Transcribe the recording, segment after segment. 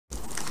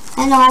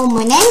Hello,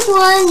 my name's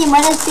Runn. You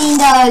might have seen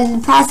the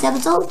past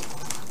episode,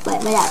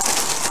 but whatever.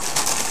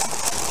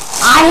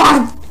 I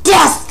have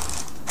death!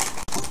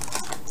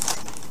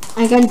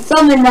 I can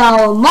summon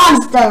now a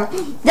monster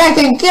that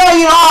can kill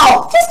you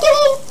all! Just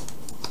kidding!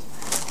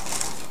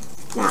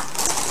 Now,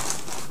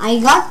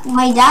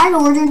 my dad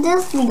ordered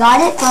this. We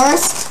got it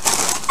first.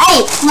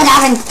 Hey, what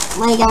happened?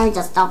 My camera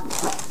just stopped.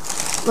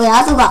 We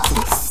also got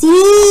some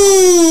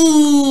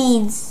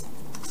seeds,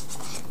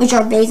 which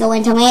are basil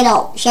and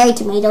tomato, cherry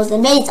tomatoes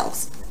and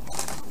basils.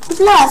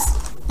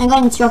 Plus, I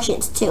got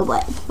instructions too,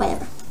 but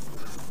whatever.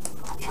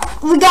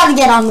 We gotta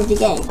get on with the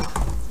game.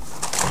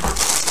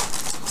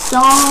 So,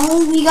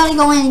 we gotta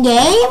go in the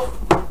game.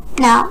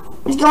 Now,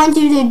 let's go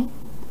into the...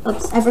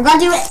 Oops, I forgot to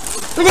do it.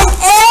 But it's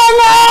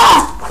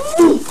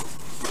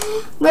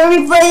where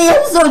we play the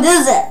episode,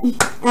 is it?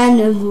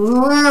 And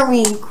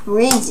very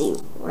crazy,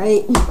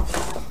 right?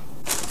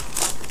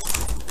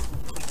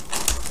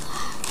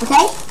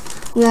 Okay,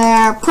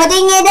 we're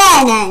putting it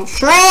in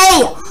 3,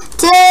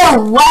 2,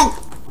 1.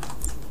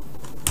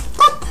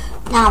 Pop.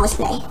 Now let's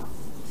play.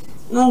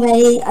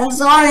 Okay, I'm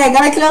sorry, I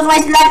gotta close my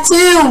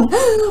Splatoon.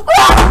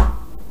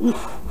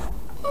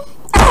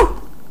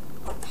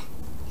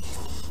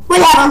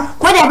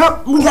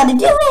 Whatever, we gotta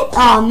do it.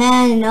 Oh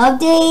man, an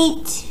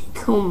update.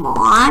 Come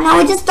on,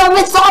 I just started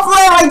with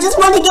software. I just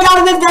want to get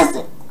out of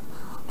this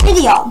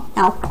video.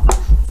 Now,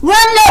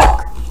 Run,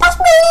 Loke. That's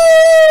me.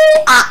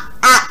 Ow,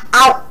 ow,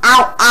 ow,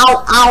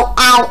 ow, ow,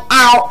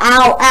 ow,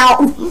 ow,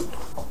 ow.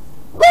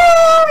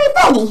 Very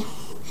funny.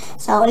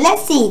 So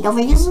let's see. Don't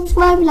forget to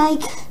subscribe,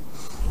 like,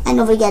 and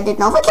don't forget the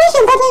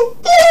notification button.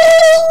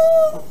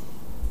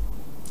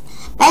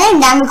 Better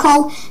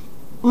Namco,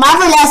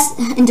 marvelous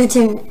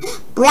entertainment.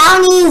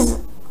 Brownies,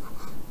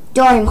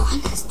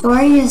 Doraemon.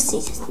 Story of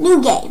Seasons.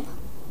 New game.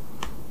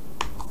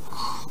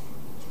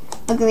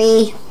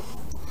 Agree.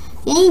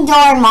 Getting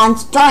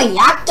Doraemon's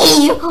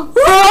dorayaki.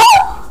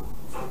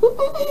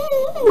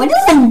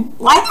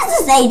 Why does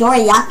it say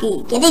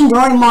dorayaki? Getting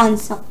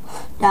Doraemon's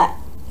that.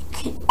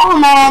 Oh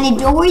man,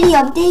 did you already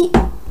update?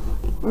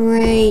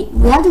 Right,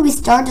 we have to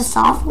restart the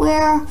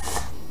software. I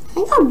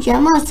think our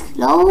Gemma's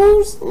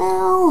closed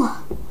now.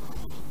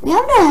 We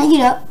have to hang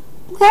it up.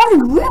 We have to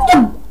grab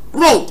the...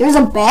 Wait, there's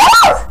a bear?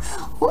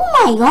 Oh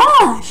my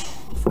gosh.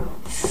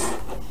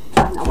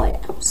 No, what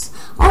else?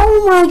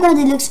 Oh my god,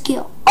 it looks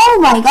cute. Oh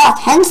my god,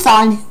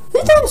 Henson.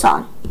 Who's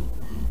Henson?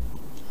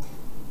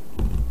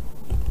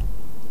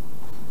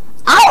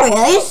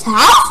 Iris?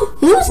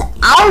 Who's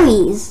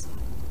Iris?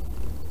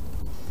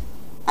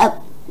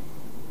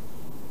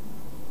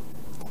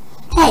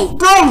 Hey,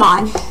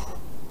 Doraemon.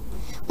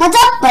 What's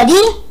up,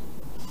 buddy?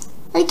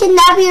 I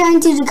kidnap you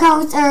into the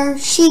coast or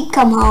sheep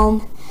come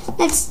home.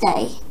 Let's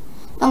stay.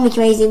 Don't be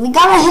crazy. We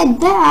gotta head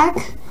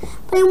back,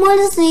 but I want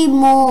to see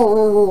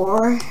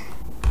more.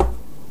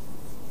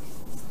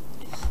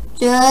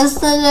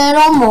 Just a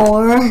little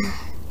more.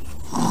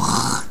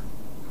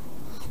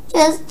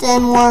 Just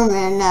 10 more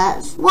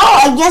minutes. Well,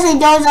 I guess I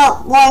dozed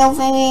up while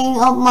thinking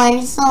of my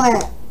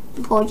summer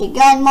project.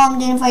 God, Mom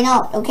didn't find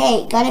out.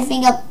 Okay, gotta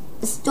think up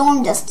the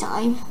storm this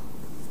time.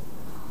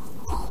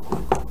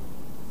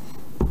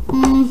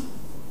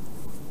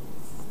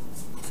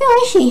 Where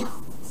is she?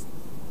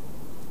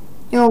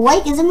 You're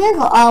awake is a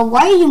miracle.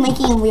 Why are you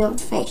making a weird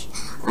face?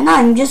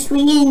 I'm just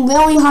thinking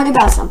really hard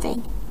about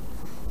something.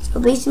 So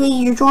basically,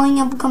 you're drawing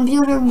up a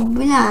computer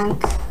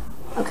blank.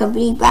 A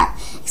complete blank.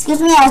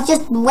 Excuse me, I was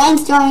just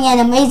brainstorming an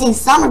amazing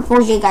summer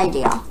project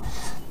idea.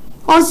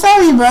 Oh,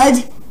 sorry,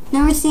 bud.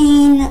 Never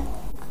seen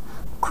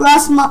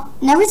cross my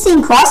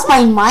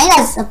mind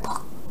as a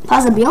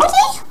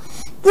possibility?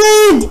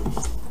 Dude!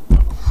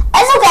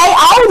 It's okay,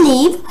 I'll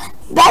leave.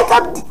 Back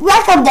up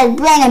that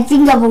brain and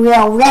think of a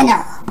real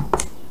winner.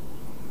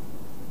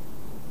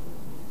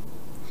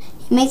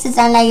 It makes it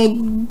sound like I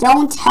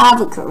don't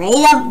have a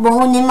creative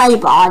bone in my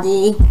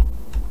body.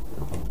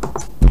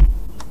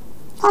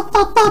 Pop,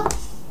 pop, pop.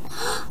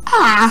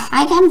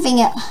 I can't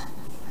think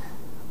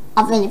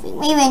of anything.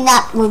 Maybe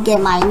that will get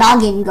my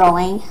noggin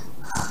going.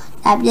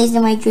 That place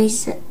in my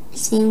dreams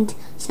seemed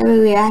so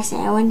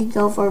relaxing. I wanted to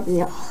go for a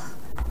real.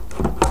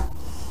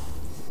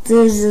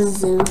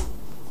 Zoo.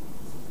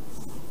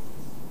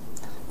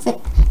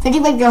 50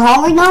 with your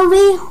homework,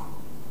 Novi?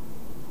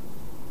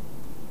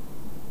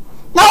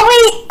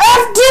 Novi!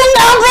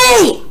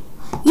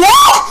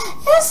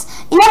 Yes!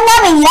 You have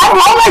nothing. You have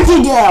homework to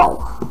do.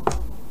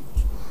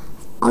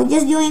 I was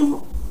just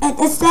doing it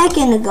a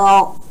second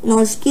ago. No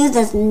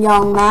excuses,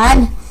 young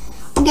man.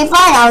 Okay,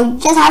 fine. I'll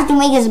just have to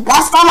make his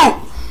best summer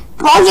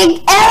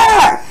project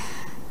ever.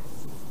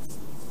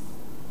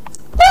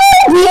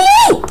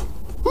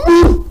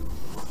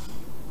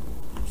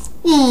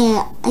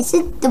 Yeah, I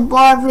set the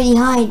bar pretty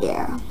high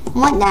there.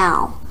 What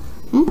now?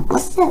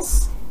 What's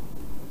this?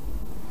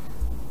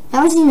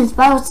 Never seen a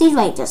spiral seed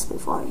like this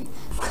before.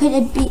 Could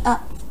it be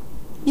a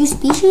new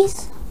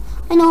species?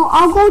 I know,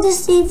 I'll go to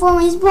see for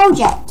his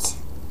project.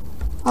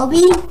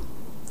 Obi?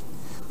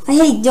 I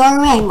hate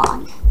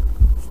Doraemon.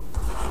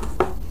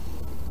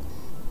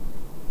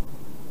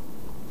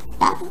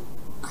 That,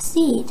 a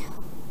seed.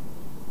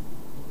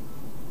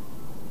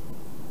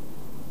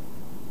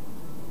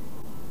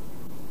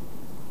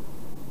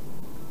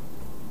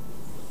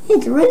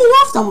 it's really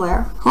off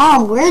somewhere.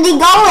 Oh, where's he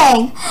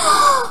going?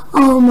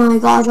 Oh my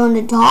gosh, on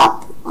the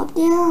top? Up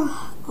there?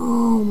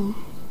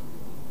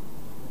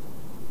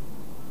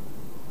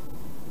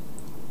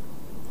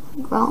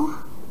 Grow.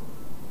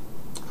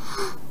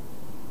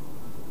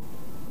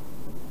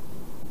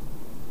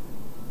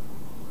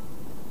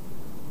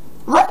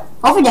 What?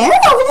 Over there?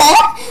 Over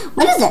there?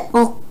 What is it?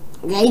 Oh,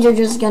 okay, you're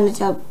just gonna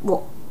tell.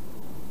 Whoa.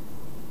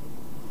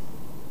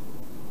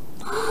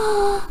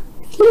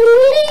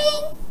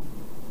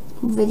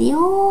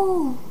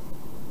 Video.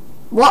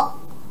 What?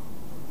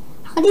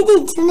 How did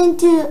they turn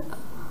into?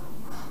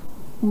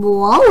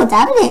 Whoa, what's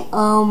happening?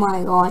 Oh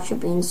my gosh,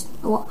 it means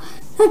a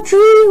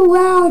tree.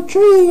 Wow, a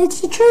tree.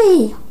 It's a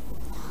tree.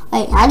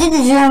 Wait, how did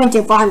they turn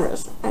into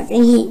farmers? I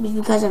think it's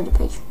because of the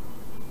picture.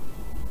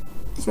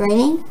 It's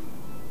raining.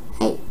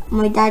 Hey,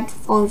 my dad's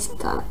phone's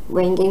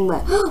ringing,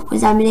 but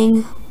what's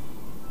happening?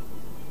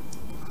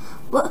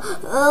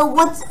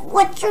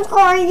 What's your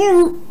car?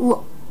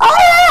 You?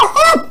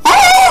 Help!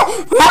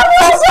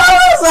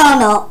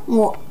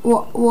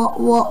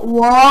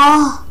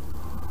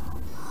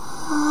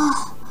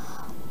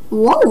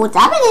 Whoa, what's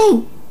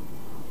happening?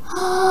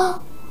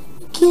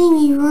 You're kidding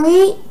me,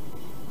 right?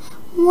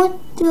 What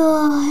the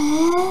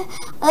heck?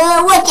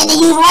 What can I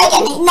use? What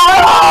can I? No!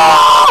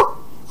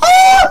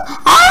 Help!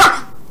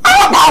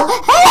 No!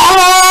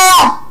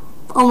 Help!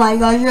 Oh my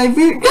gosh, I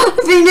feel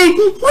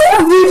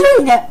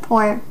that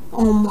part.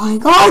 Oh my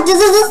gosh, this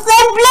is the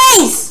same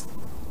place!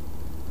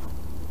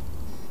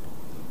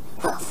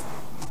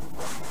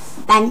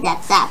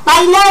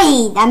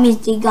 That means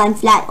they gone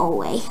flat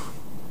away.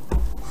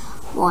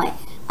 What?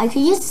 I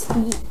could just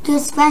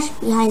smash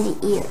behind the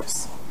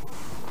ears.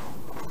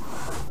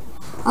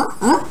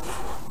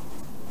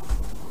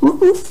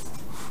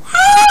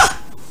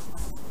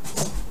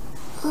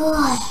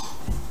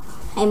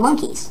 Hey,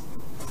 monkeys.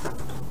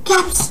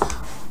 Caps.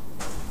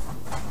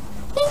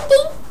 Ding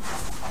ding.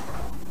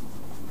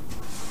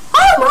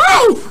 Oh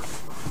my!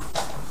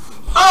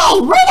 Hey,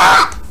 wake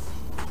up!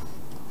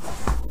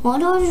 Why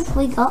do I just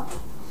wake up?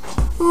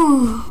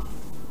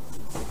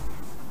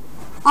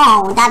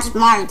 Oh, that's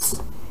smart.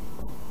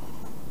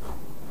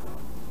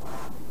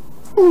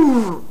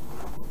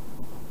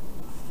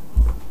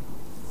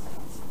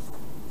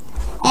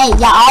 Hey,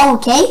 yeah,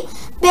 okay?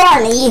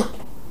 Barely.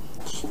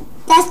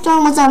 That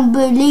storm was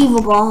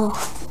unbelievable.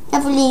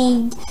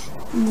 Definitely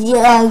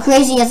the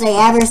craziest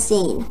I ever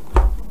seen.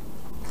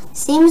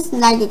 Seems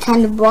like it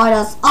kind of brought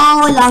us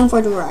all along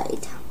for the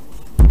ride.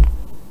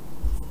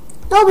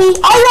 Dobby,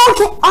 are you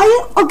okay? Are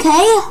you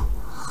okay?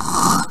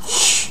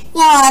 Shh,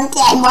 you're on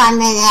 10 more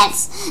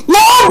minutes.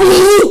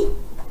 Nobby!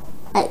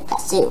 Wait,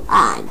 that's it.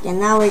 And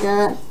now we're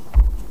gonna...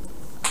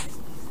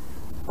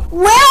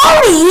 Where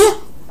are we?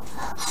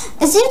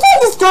 It seems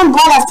like the storm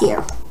brought us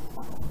here.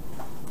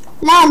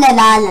 La la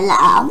la la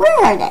la.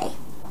 Where are they?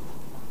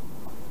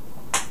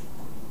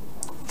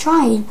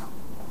 Trying.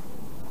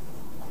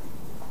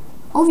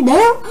 Over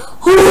there?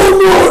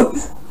 Oh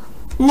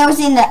no! Never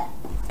seen a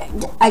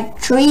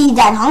tree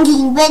that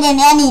hunking bit in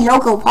any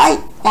local park.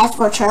 That's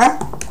for sure.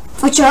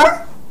 For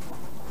sure?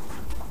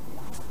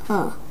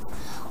 Huh.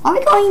 Are we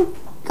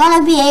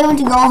gonna be able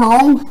to go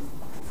home?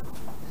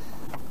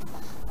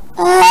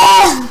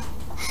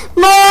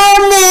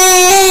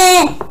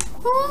 Mommy!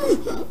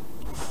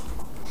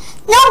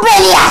 No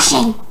belly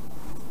ashing!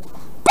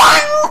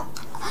 Bang!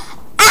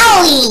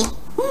 Owie!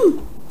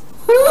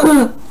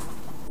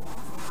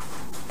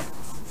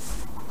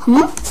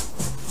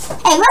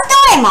 Hey, where's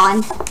Doraemon?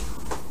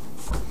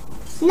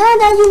 Now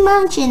that you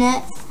mention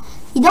it,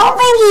 you don't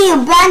think he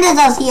abandoned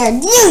us here,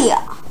 do you?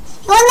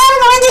 He was never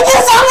going to do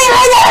something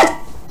like that!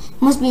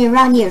 Must be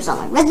around here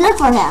somewhere. Let's look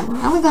for him.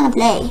 How are we gonna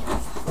play?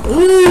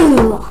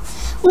 Ooh!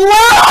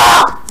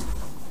 Whoa!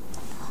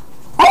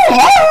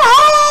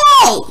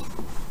 Hey!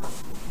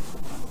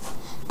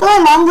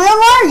 Doraemon, where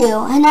are you?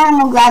 An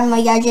animal grabbed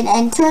my gadget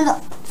and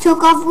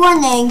took off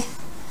running.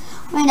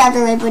 I went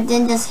after it, but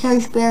then this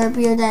huge bear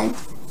appeared and...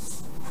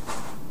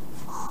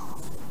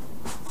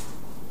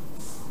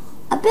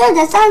 A bear?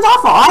 That sounds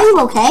awful. Are you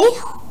okay?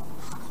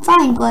 I'm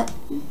fine, but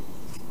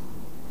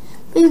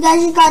you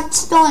guys just got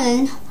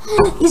stolen.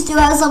 You still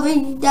have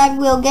something that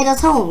will get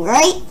us home,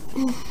 right?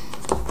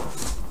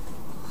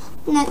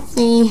 Let's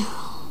see.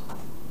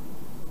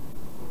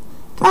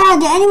 God,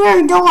 the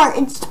anywhere door,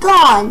 it's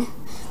gone.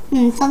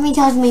 Something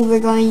tells me we're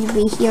going to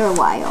be here a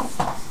while.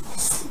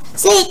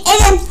 See,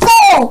 it is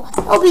full!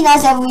 It would be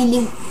nice if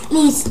we at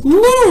least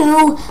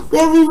knew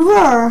where we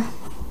were.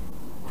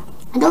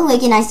 I don't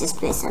recognize this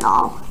place at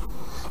all.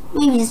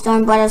 Maybe the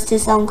storm brought us to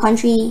some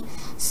country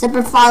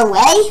super far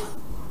away?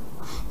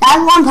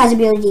 That's one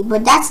possibility,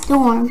 but that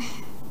storm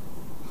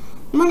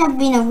might have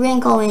been a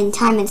wrinkle in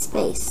time and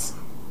space.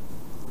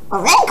 A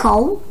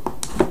wrinkle?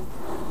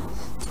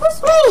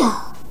 What's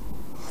real?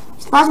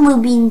 It's possible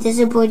being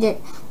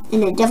disappointed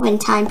in a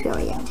different time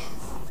period.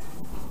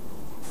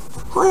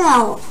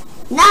 Well,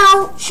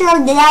 now, sure,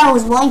 there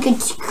was one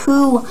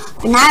cool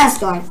banana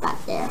storm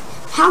back there.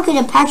 How could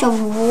a patch of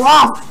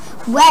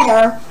rough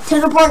weather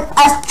teleport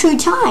us through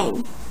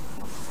time?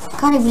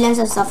 caught a glimpse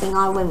of something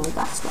on when we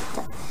got swept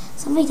up.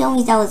 Somebody told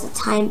me that was a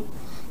time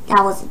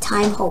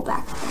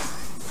holdback.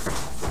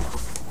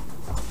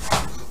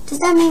 Does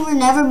that mean we're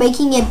never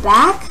making it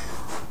back?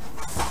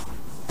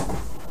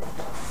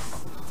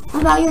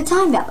 What about your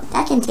time belt?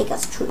 That can take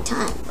us through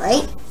time,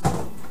 right?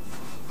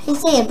 I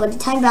say it, but the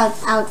time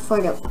belt's out for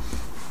the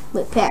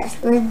repairs.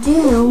 We're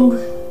doomed.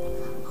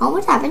 Oh,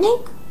 what's happening?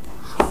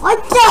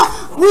 What the?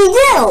 We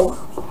do!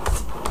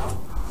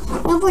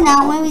 No, for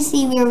now, let me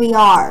see where we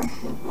are.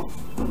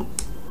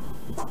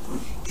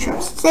 Sure,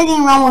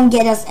 sitting around won't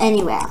get us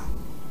anywhere.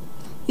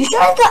 You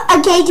sure it's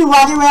okay to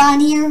water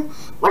around here?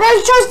 What other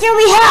choice do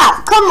we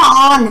have? Come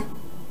on!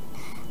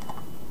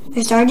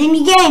 They're starting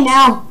the game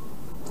now.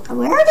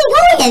 Where are they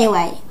going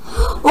anyway?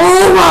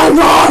 Oh my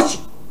gosh!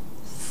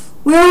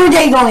 Where are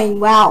they going?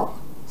 Wow.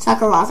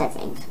 Sakura's, I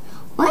think.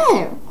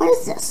 Where? What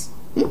is this?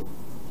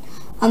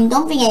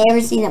 Don't think I ever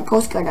seen a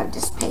postcard of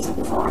this place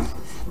before.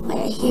 Wait,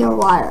 I hear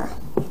water.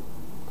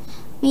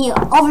 Me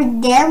over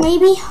there,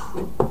 maybe?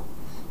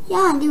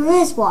 Yeah, there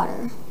is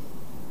water.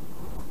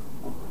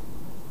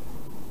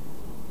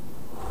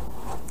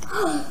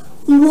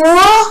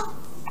 What?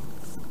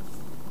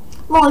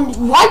 Well,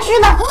 what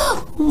should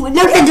I?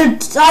 Look at the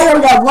side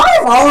of that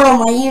waterfall. Oh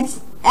my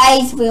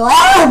eyes feel.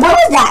 Oh, what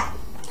was that?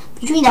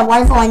 Between the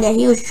waterfall and the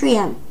huge tree,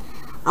 I'm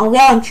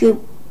well and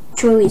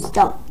truly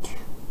stumped.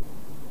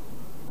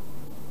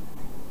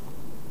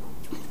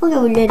 Look at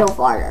a little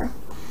farther.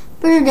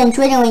 Better than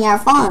twiddling our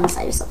thumbs,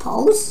 I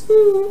suppose.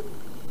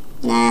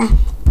 Nah.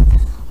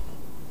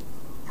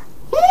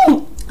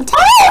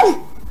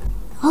 Time!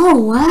 Oh,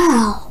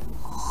 wow.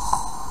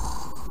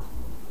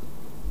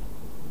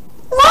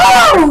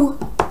 Wow!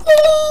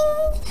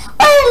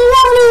 What a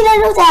lovely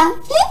little town.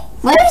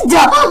 What is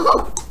that?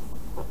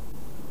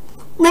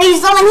 Maybe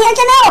someone here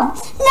can help.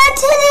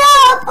 Let's hit it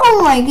up.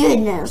 Oh my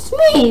goodness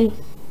me.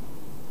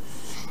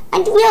 I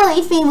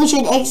really think we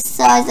should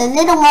exercise a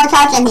little more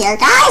caution here,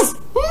 guys.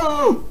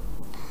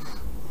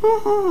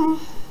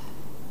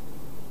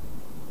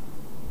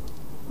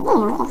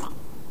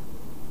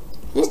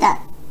 Who's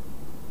that?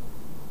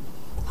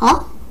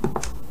 Huh?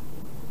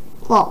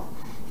 Well,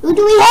 who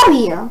do we have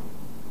here?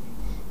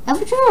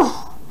 After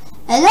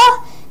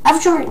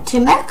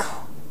Timek?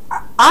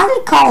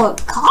 I call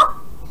it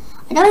cop?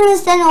 I don't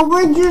understand a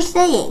word you're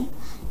saying.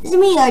 Is it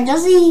me or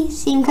does he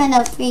seem kind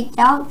of freaked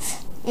out?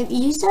 If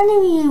you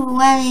suddenly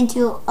ran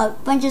into a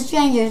bunch of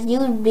strangers, you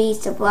would be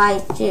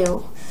surprised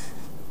too.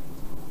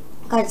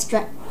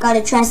 Got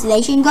a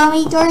translation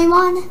going,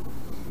 Doraemon?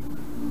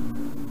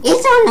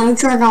 It's on no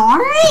journal.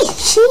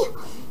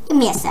 Give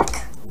me a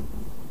sec.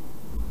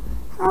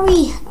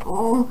 Hurry.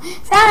 Oh,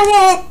 found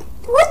it.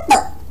 What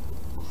the?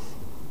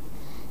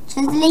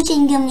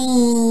 Translation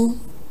gummy.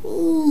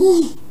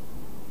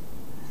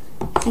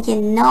 I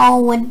can know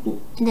what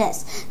it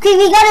is. Okay,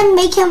 we gotta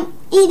make him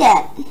eat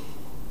it.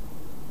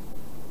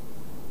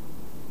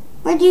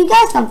 Where do you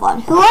guys come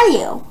from? Who are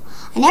you?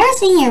 I never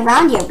seen you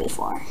around here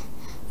before.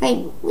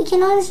 Right, we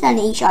can understand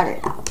each other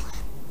now.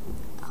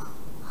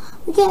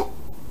 We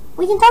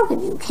can talk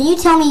with you. Can you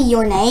tell me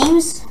your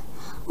names?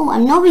 Oh,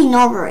 I'm Nobi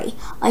Norbury.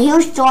 A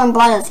huge storm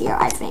brought us here,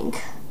 I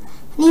think.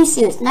 My name's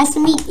Sue. Nice to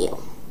meet you.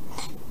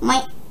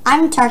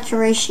 I'm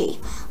Takarishi,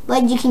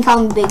 but you can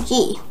call me Big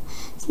G.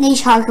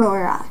 Sneesh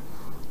Hakura.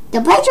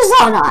 The pledge is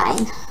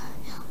online.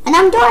 And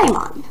I'm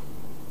Doraemon.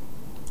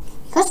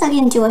 You got stuck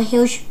into a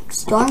huge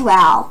storm?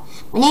 Wow.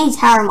 My name's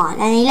Haramon,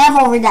 and I live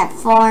over that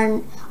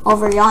farm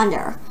over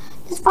yonder.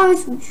 This farm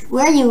is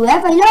where you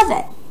live. I love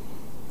it.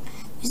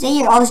 You say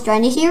you're all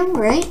stranded here,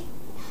 right?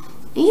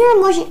 If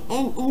you're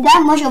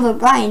that much of a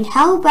Brian,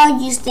 how about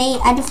you stay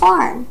at the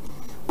farm?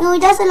 Well,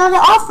 that's a lot of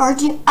offer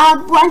to a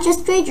bunch of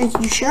strangers.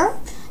 You sure?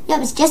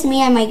 Yep, it's just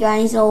me and my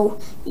granny, so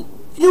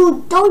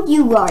don't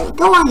you worry.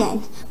 Go on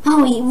then.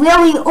 Now we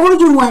really owe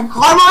you one.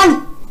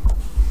 Haramon!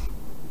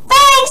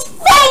 Thanks!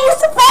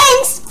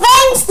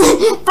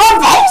 But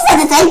thanks at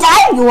the same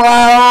time.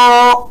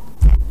 Whoa!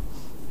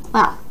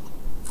 Wow.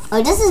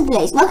 Oh, this is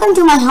Blaze. Welcome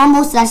to my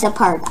humble slice of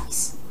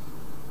paradise.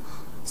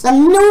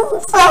 Some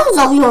new friends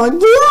of yours,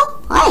 dear?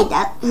 Hi,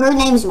 her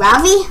name's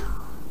Ravi.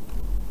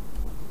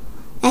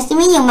 Nice to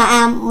meet you,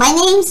 ma'am. My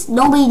name's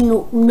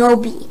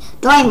Nobi.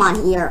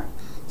 Doraemon here.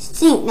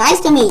 See, nice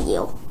to meet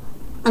you.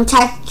 I'm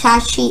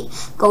Tashi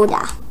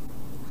Goda.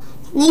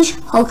 Nish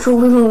Hoku.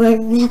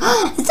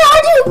 It's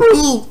hard to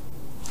breathe.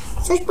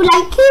 Such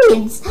polite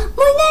kids.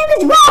 My name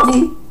is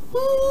Ravi.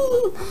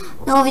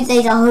 Nobi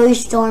says a huge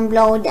storm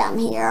blow them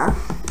here.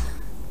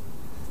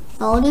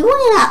 So they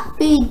wouldn't have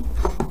be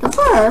the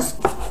first.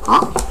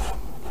 Huh?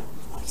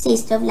 Say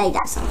stuff like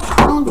that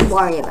sometimes. Don't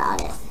worry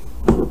about it.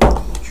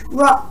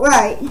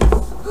 Right.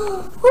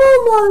 Oh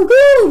my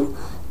god.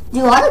 Do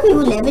other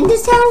people live in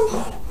this town?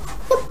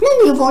 Yeah,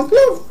 plenty of us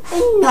live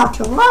in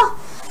Natura.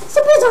 It's a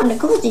bit on the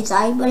coasty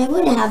side, but I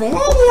wouldn't have it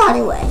any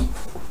other way.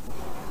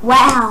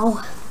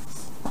 Wow.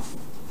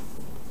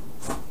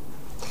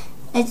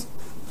 It's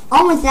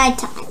almost night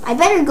time. I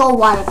better go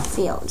water the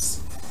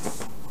fields.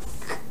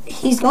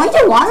 He's going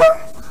to water?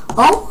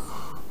 Oh?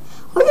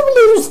 What do you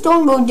believe a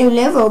storm will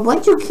deliver a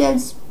bunch of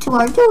kids to to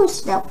our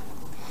doorstep.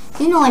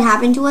 You know what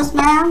happened to us,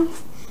 ma'am?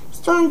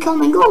 Storm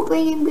come and go,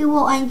 bringing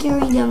people and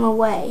carrying them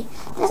away.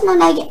 That's not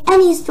like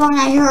any storm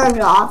I heard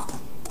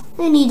of.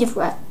 No need to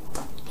fret.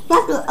 You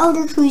have the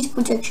elder tree's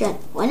protection.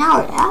 1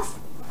 hour left?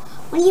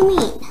 What do you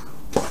mean?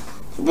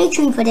 The big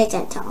tree protects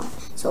that town.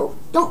 So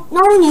no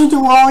need to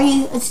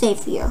worry, it's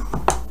safe here.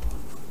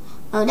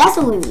 Oh, that's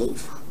a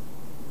relief.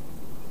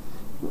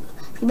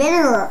 You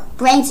better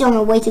brainstorm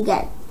a way to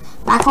get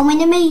back home in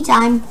the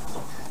meantime.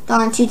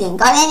 Darn tootin'.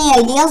 Got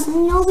any ideas,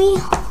 Nobi?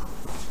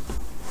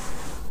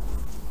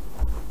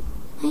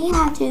 I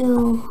have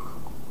to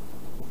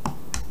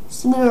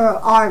smear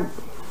our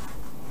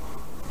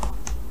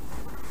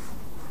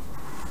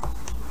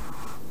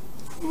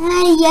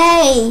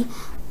yay!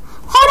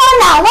 Hold on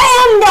now, why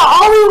am the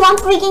only one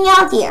freaking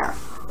out here?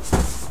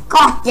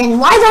 God, then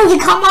why don't you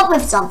come up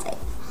with something?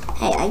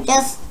 Hey, no,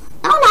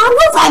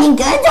 we're fighting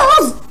good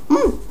dolls.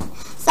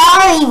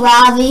 Sorry,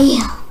 Ravi.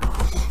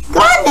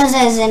 Goddess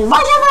isn't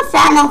much of a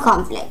fan of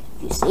conflict,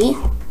 you see.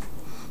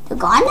 The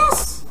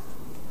goddess?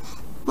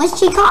 What's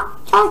she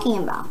talking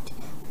about?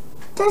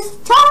 This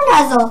town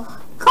has a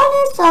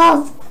goddess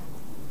of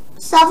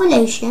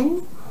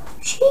salvation.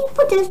 She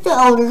produced the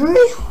elder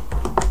tree.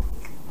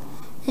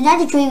 Is that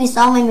the tree we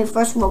saw when we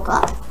first woke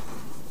up?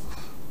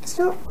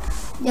 So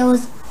there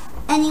was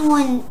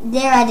anyone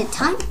there at the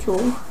time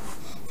too?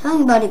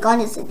 Talking about the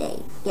goddess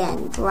today.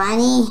 Again,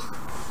 Granny.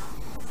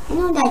 You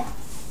know that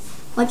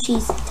what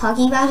she's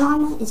talking about,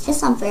 Harmon? It's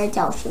just some fairy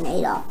tale she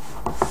made up.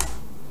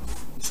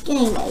 It's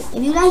getting late.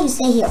 If you'd like to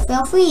stay here,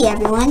 feel free,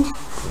 everyone.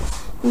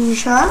 Are you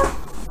sure?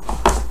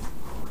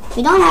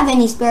 We don't have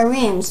any spare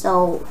rooms,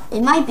 so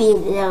it might be a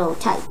little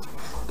tight.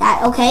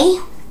 That okay?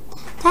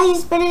 Tight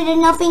is better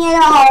than nothing at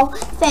all.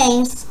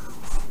 Thanks.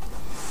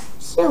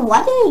 So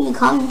why didn't you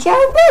come and share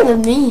a bed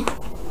with me?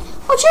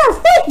 I'll share a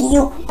bed with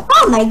you.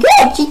 Oh my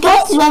god, she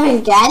goes with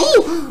her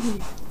daddy.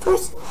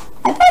 First,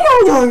 I bet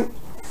her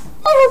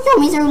tell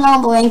me so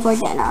long waiting for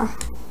dinner.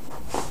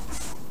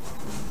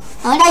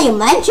 Now that you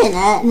mention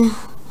it.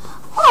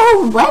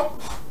 Oh, what?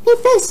 We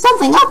fixed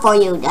something up for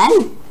you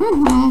then.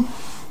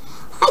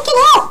 I can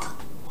help.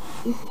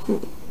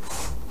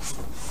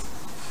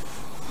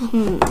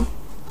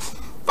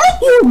 Thank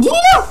you,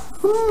 dear.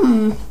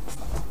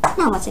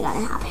 Now what's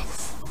gonna happen?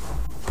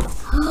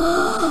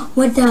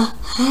 What the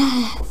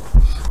heck?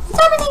 What's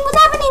happening? What's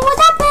happening?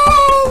 What's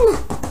happened?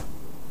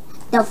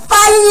 The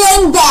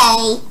following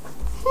day.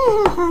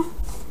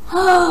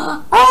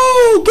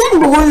 Hey, good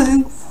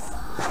morning.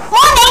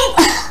 Morning.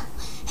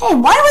 Hey,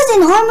 why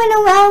wasn't Harmon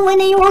around when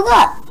you woke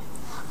up?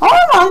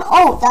 Harmon?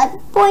 Oh, that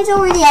boy's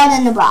already out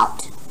and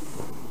about.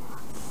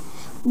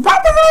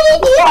 Back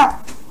already here.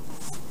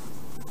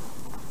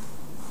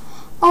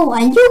 Oh,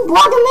 and you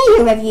brought a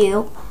mayor with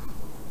you.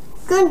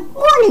 Good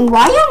morning,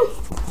 Ryan.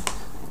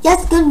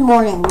 Yes, good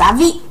morning,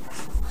 Ravi.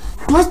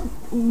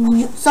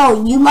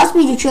 So, you must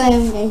be the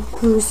train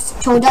who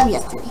showed up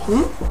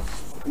yesterday,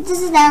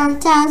 This is our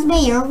town's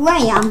mayor,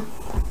 Ryan.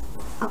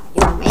 Oh,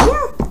 you're a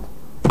mayor?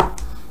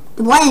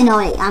 The one and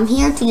only. I'm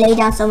here to lay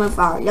down some of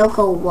our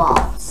local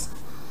laws.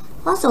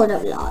 What sort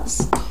of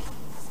laws?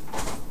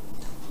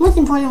 Most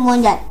important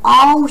one that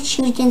all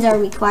chickens are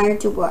required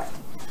to work.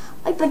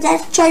 Wait, but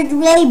that's child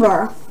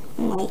labor.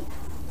 Wait.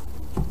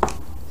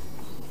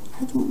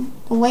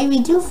 The way we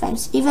do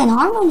things. Even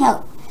Harmon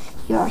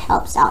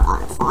helps out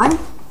on a farm.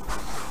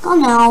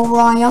 Come now,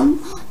 Ryan.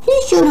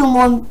 You shouldn't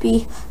want to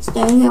be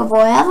staying here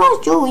forever.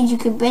 Sure, you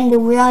could bend the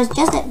wheels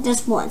just at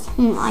this once.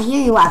 I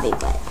hear you, Abby,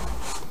 but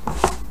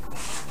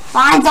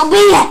fine, so be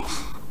it.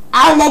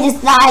 I'll let it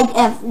slide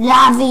if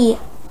Lavi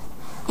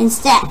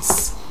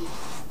insists.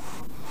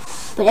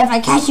 But if I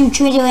catch you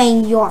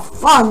twiddling your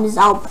thumbs,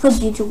 I'll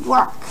put you to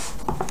work.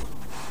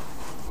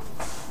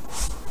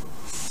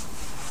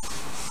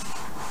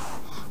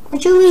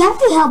 But you have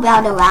to help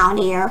out around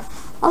here.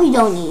 Oh, you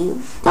don't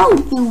need.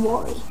 Don't you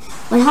worry.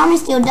 But Harmon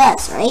still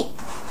does, right?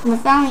 My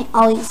family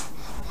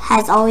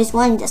has always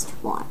wanted this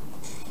one.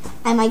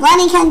 And my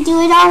granny can't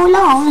do it all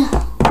alone.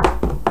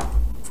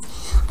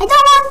 I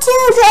don't want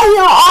to throw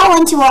you all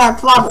into our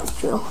problems,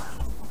 too.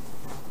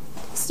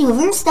 See,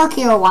 we're stuck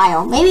here a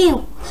while. Maybe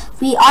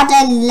we ought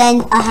to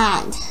lend a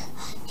hand.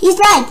 He's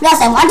right.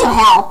 Plus, I want to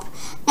help.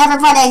 Never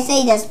thought I'd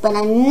say this, but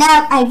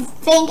I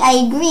think I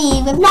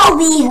agree with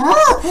Nobi.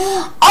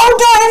 Oh,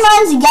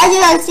 Doraemon, you guys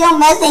are still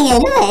messing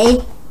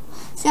anyway.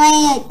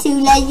 Sorry to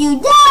let you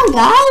down,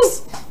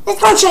 guys. Let's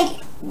go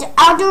check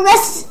out the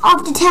rest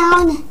of the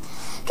town.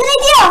 Good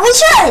idea, we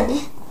should.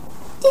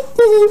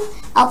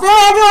 I'll fill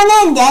everyone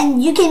in,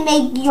 then you can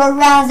make your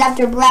rounds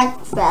after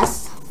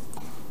breakfast.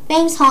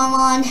 Thanks,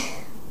 Harmon.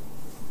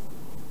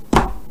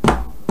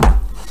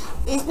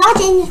 It's not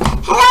in.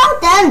 Head out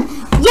then.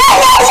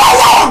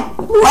 Yeah.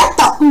 What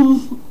the?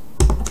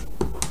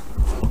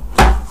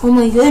 Oh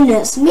my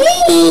goodness, me.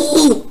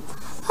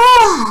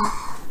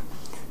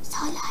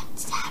 So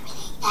what's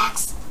happening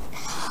next?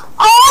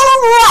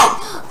 Alright,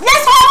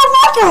 let's have a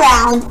walk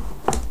around.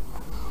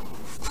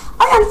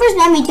 Okay, first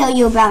let me tell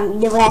you about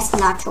the West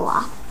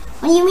Notchoa.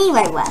 What do you mean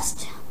by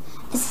West?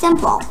 It's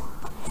simple.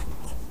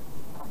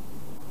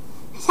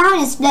 town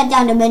is split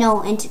down the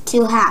middle into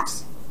 2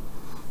 halves.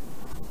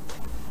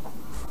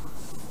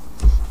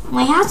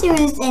 My house here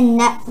is in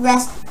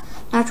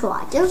natural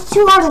light. There's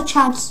 2 other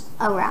towns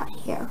around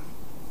here.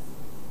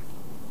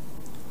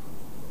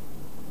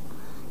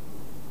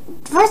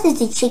 First is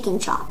the chicken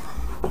shop.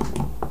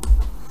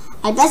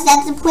 I guess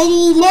that's a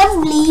pretty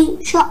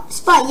lovely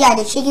spot. Yeah,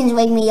 the chickens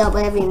wake me up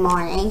every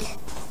morning.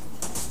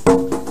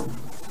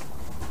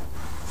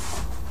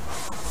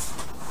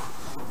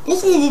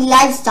 This is the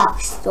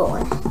livestock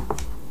store.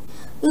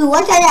 Ooh,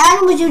 what kind of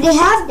animals do they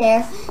have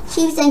there?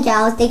 Sheep and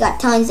cows, they got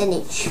tons, and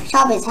the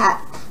shop is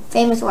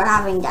famous for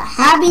having the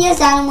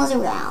happiest animals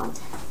around.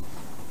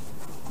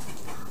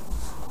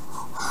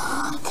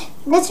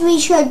 Let's we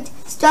should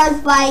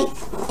start by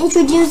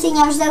introducing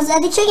ourselves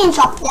at the chicken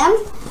shop then.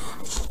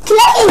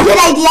 Clucking, good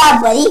idea,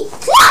 buddy.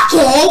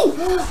 Clucking!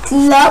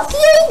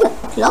 Clucking!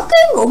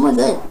 Clucking? Oh my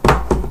god.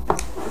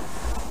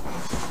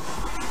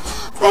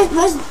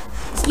 First,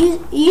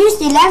 you use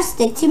the left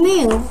stick to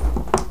move.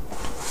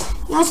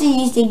 You also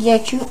use the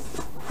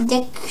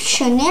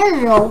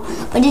dictionary,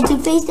 but it's to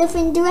face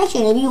different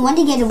direction. If you want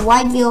to get a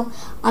wide view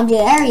of the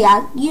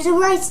area, use a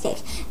right stick.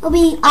 I'll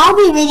be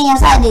waiting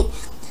outside the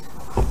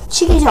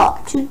chicken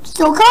shop.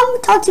 So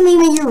come talk to me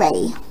when you're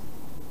ready.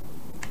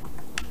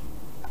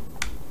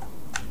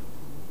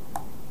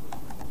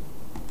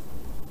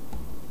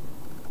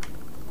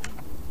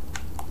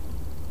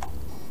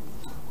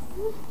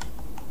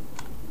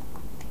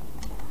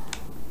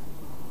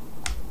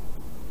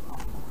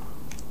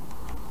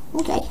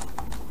 Okay.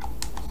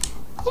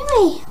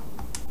 Anyway.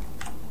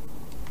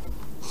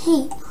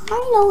 Hey,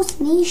 hi, no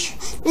Sneesh.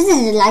 This is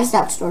the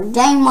livestock store.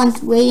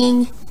 Doraemon's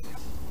waiting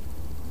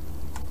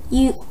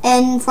you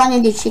in front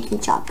of the chicken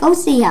shop. Go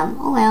see him.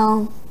 Oh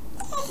well.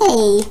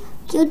 Hey,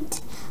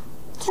 cute.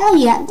 Can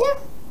you out there?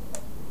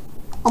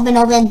 Open.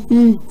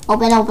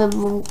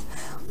 Open.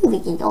 We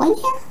can go in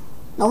here?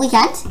 No, we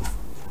can't.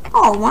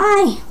 Oh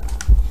my.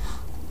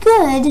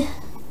 Good.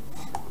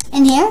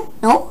 In here?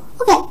 No?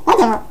 Okay,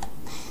 whatever.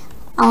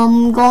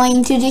 I'm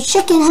going to the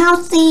chicken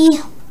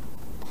housey.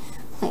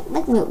 Wait,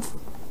 let's move.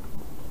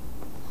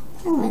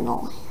 Where am I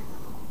going?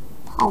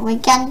 Oh, we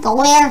can't go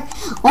there.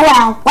 Oh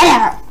well,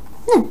 whatever.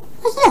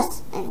 What's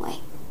this?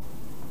 Anyway.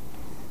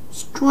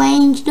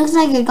 Strange. Looks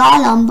like a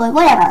golem, but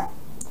whatever.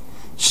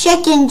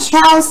 Chicken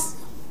house.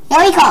 Here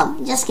we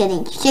come. Just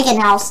kidding. Chicken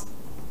house.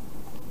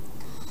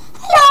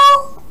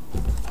 Hello.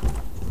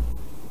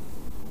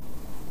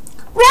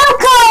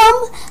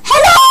 Welcome.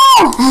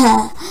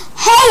 Hello.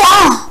 Hey,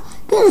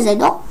 goodness, I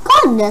don't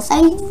got this.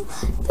 I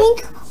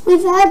think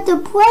we've had the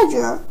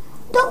pleasure.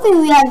 Don't think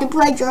we had the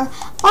pleasure.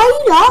 Are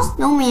you lost?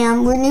 No,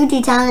 ma'am. We're new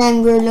to town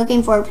and we're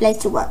looking for a place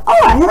to work.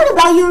 Oh, I heard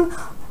about your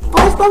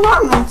voice from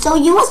Norman. So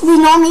you must be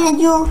Norman and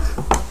you're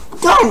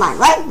Doraemon,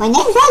 right? My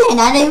name's Runn and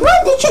I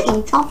run the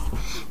chicken shop.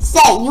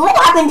 Say, you would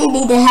happen to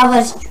need to have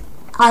us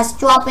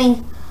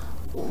dropping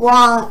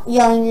one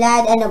young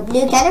lad and a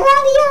blue cat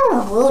around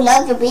here? We'd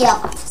love to be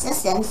of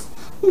assistance.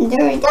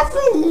 There are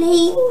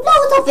definitely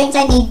loads of things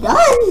I need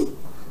done.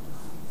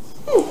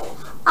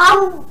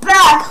 I'm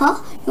back, huh?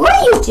 What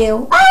are you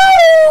two? Oh!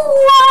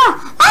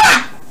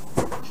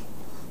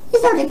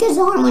 These are the kids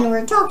on when we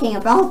were talking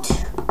about.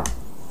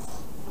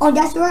 Oh,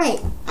 that's right.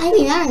 I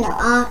remember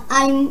now.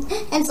 I'm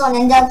Enson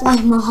and that's my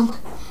mom.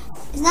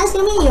 It's nice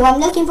to meet you. I'm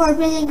looking for a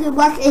place that could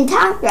work in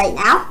town right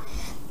now.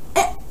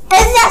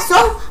 Isn't that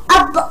so?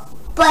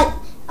 But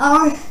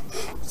our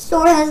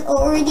store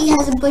already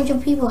has a bunch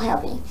of people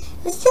helping.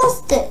 It's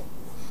just that.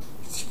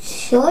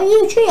 Show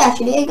you tree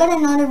actually. I got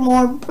another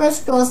more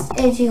Bristol's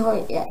edgy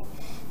heart yet.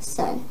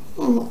 Son.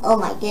 Oh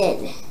my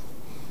god.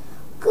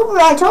 Cooper,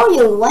 I told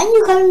you, when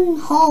you come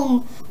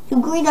home,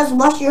 you greet us,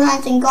 wash your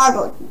hands and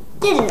gargle.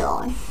 Didn't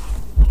I?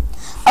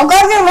 I'll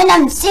gargle when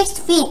I'm 6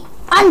 feet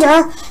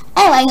under.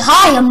 Anyway,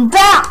 hi, I'm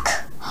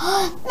back.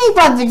 Meet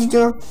my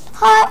visitor.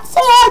 Hi,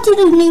 say hi to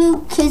the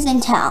new kids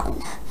in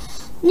town.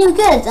 New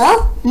kids,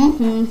 huh?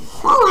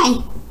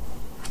 Hi.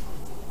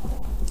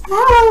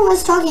 I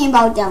was talking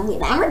about them.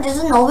 Remember, this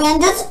is Novi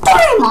and this is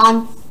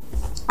Doraemon.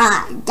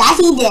 That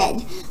he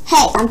did.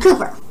 Hey, I'm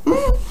Cooper.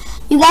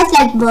 You guys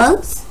like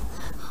bugs?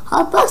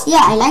 Bugs?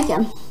 Yeah, I like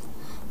them.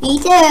 Me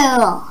too.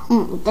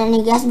 Then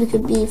I guess we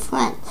could be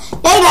friends.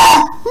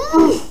 Later!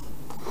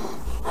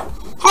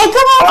 Hey,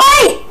 Cooper,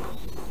 wait!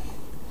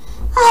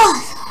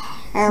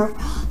 Sorry.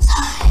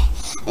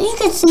 As you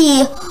can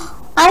see,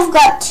 I've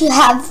got to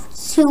have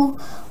 2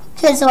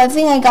 kids, so I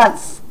think I got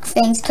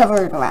things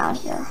covered around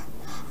here.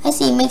 I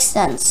see, makes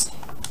sense.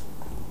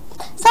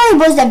 Sorry,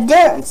 boys, if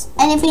there's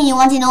anything you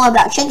want to know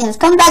about chickens,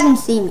 come back and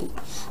see me.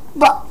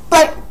 But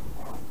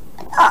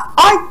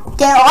aren't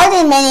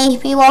there many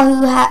people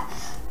who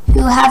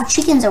have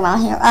chickens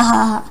around here?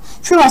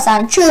 True, my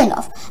son. True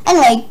enough.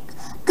 Anyway,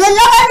 good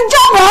luck on the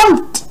job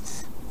hunt.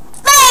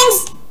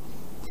 Thanks.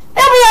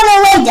 We'll be on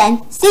our way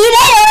then. See you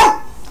later.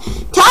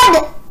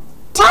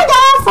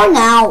 Ta-da for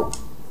now.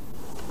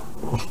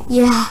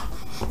 Yeah.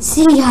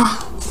 See ya.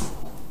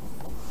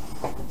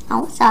 Now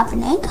what's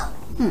happening?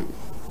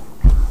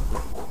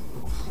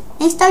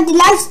 Next start the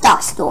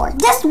livestock store.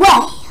 This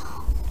way.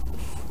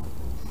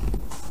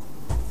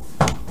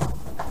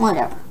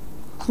 Whatever.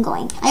 I'm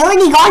going. I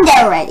already gone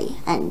there already.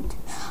 And...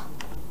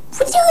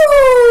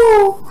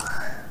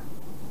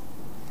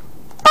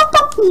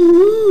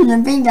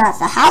 I think that's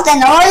the house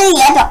and already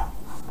end up.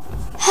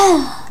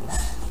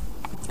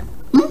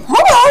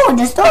 Hello,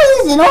 the store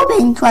isn't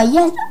open quite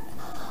yet.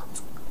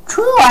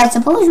 True, I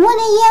suppose 1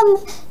 a.m.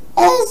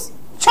 is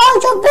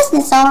charge of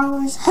business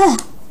hours.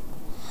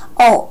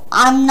 Oh,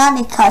 I'm not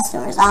the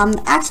customers. I'm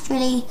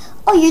actually...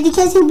 Oh, you're the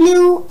kids who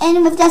blew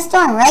in with that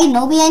storm, right?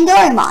 Nobi and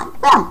Doraemon.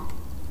 Well,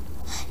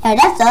 yeah,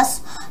 that's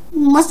us.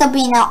 Must have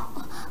been out.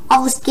 I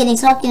was getting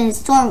stuck in a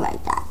storm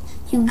like that.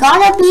 You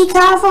gotta be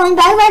careful in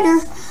bad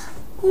weather.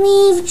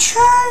 We've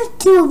tried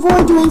to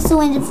avoid doing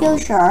so in the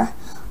future.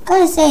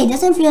 Gotta say, it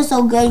doesn't feel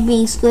so good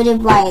being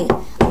scooted by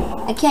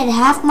a kid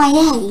half my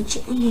age.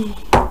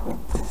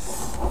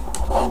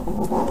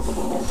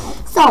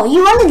 So,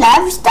 you want the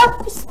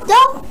livestock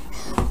stuff?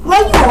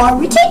 Right you are.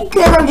 We take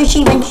care of the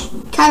sheep and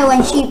cattle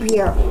and sheep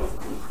here.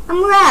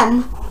 I'm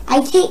Ram.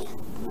 I take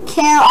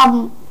care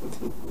of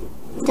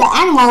the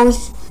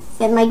animals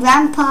with my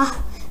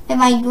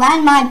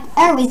grandma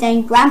Aries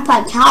and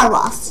Grandpa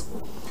Carlos.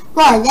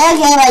 Well, they're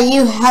here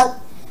you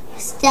help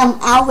them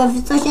out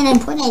with suction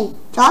and pudding,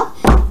 John.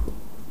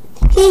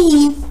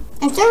 Hee.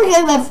 I'm so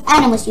good with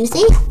animals, you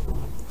see.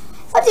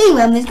 But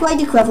Ram is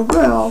quite a clever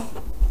girl.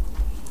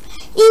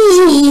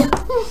 Eee.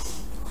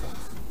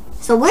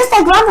 So where's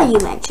that grandpa you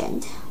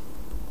mentioned?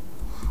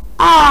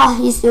 Ah,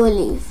 he's still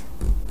asleep.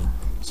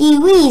 Gee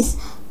whiz.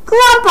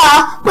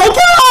 Grandpa, wake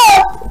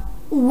up!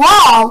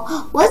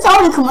 Wow, what's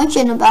all the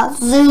commotion about?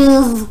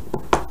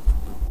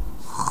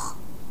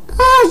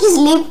 Oh,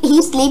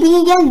 he's sleeping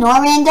again.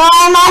 Norman and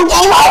Doraemon,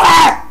 game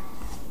over!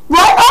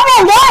 What? Norman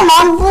and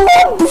Doraemon?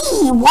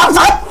 What's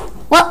up?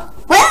 What?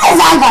 Where is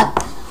Ivan?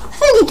 I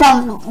think he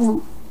comes.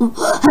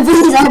 I think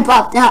he's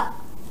popped up.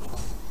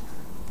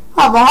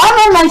 Oh, but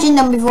I mentioned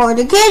them before.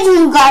 The kids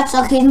who got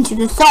sucked into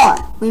the storm.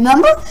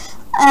 Remember?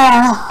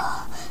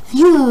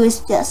 Who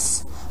is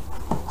this?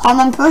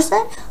 Common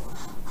person?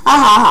 Ha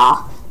ha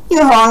ha.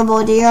 You're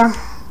horrible, dear.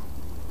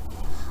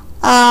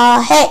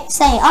 Hey,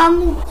 say,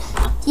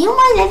 do you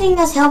mind letting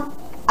us help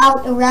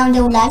out around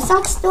the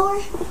livestock store?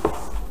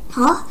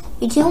 Huh?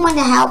 You two want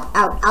to help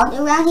out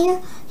around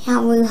here? Yeah,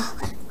 we're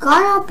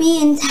gonna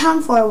be in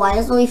town for a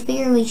while, so we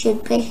figured we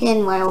should pitch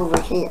in right over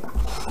here.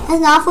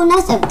 That's not for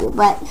nice of you,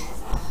 but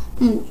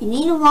you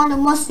need a round of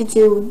mustard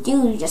to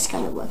do this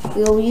kind of work.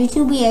 Will you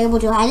two be able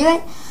to handle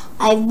it?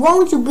 I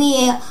won't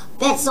be a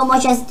bet so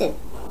much as the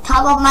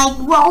top of my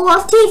row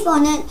of teeth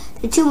on it.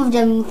 The two of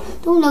them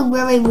don't look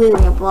very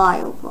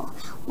reliable.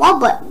 Well,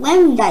 but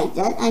when like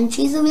that, and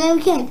she's a little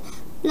kid.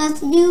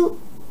 Plus you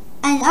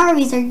and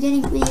Aries are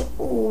getting pretty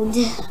old.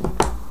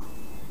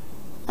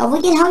 Now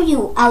we can help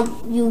you out,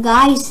 you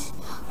guys.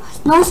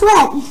 No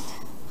sweat.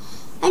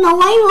 I know,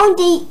 why won't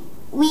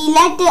we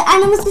let the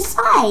animals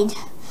decide?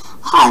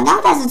 Oh,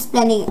 now that's a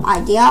splendid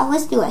idea.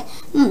 Let's do it.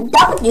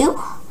 That would do.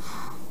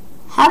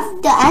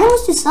 Have the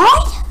animals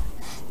decide?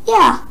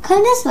 Yeah,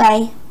 come this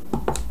way.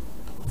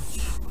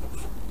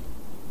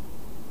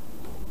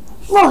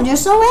 Whoa,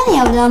 there's so many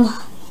of them.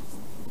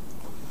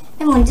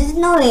 Everyone doesn't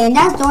know it, and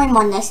that's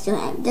Doraemon next to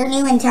him. They're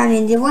new in town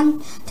and they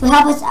want to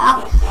help us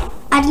out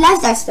at the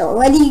livestock store.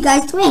 What do you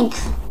guys think?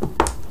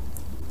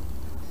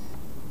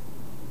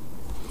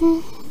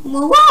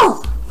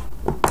 Whoa!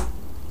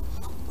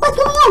 What's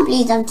going on,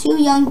 please? I'm too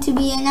young to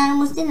be an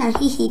animal's dinner.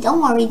 Hee. Don't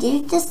worry,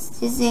 dude.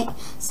 Just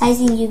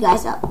sizing you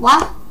guys up.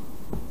 What?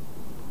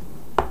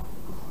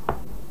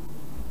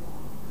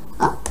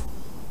 Oh.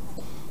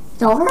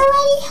 It's over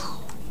already?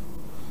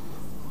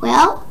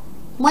 Well,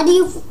 what do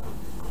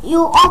you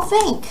all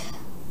think?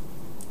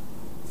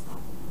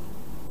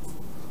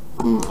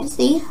 Let's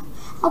see.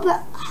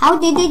 How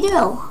did they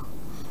do?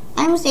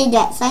 I would say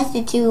that since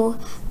the two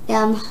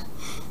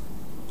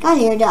got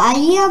here, the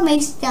idea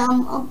makes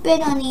them a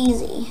bit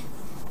uneasy.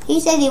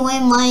 He said he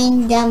wouldn't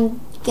mind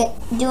them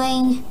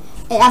doing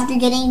it after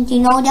getting to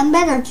know them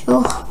better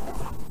too.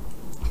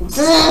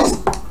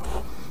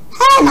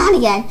 Not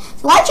again.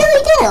 So what should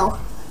we do?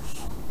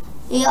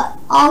 They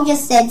all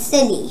just said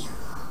silly.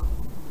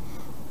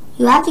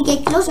 You have to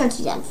get closer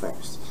to them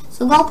first.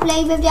 So go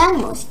play with the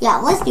animals. Yeah,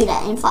 let's do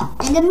that. In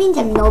the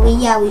meantime, Nobi,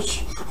 yeah,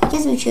 I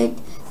guess we should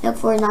look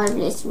for another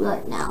place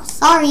right now.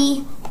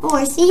 Sorry.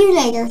 Or see you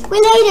later.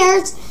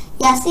 Later.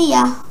 Yeah, see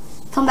ya.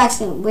 Come back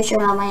soon. Wish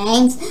around my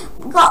names.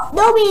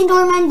 Nobi and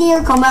Doraemon,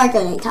 dear. Come back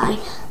anytime.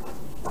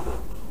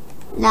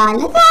 La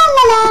la la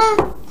la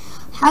la.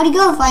 How'd it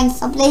go? Find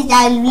some place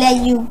that'll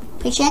let you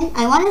pitch in?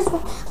 I want to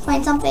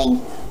find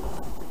something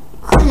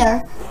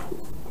cooler.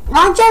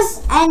 Not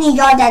just any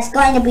job that's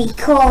going to be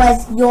cool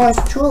as yours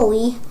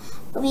truly.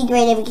 It would be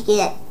great if we could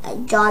get a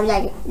job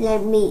like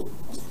let me.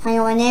 I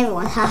want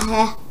everyone.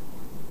 Haha.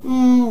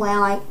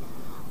 Well, I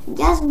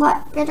guess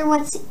what better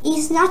what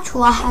East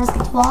Natural has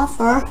to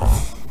offer.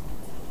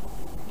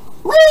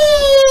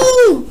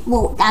 Whee!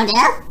 Whoa, down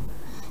there?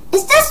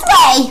 It's this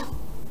way!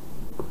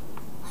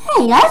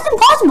 Hey, that's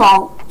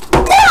impossible!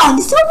 Down!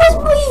 It's so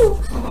impossible!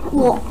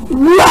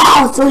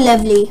 Wow, so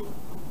lovely!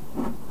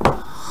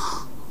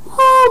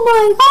 Oh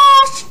my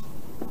gosh!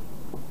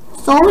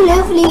 So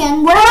lovely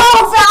and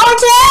well,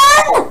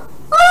 fountain!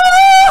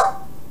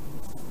 Ah!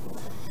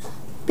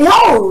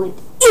 Behold,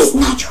 it's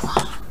natural.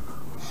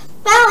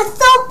 Wow, it's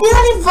so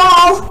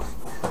beautiful.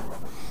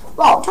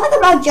 Whoa, talk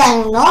about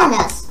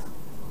ginormous.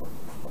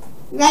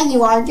 Right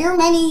you are. There are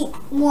many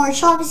more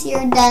shops here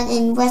than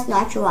in West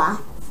Natura.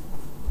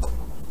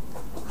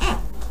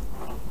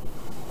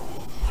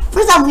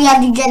 First up, we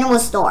have the general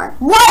store.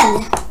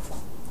 One!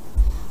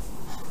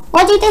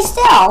 What do they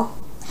sell?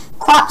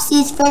 Crop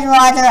seeds,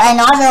 fertilizer, and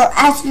other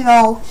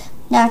astro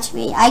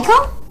nursery. I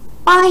come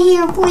by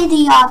here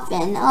pretty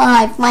often.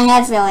 My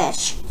head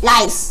feels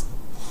nice.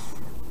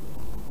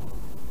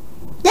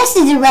 This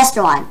is the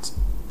restaurant.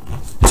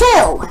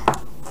 2.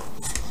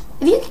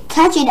 If you can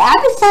catch an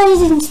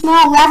advertising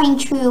smell wrapping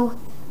through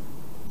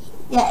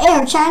the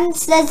air,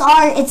 chances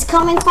are it's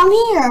coming from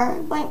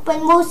here. But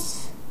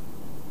most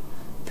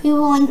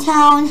people in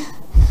town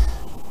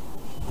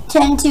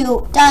tend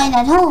to dine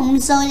at home,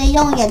 so they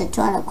don't get a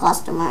ton of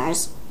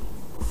customers.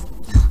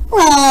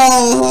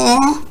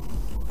 Well,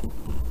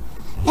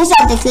 let's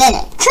have the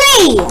clinic.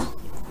 3!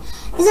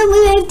 It's a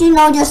relief to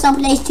know there's some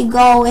place to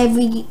go if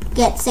we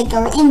get sick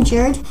or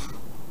injured.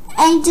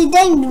 And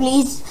today,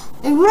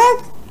 it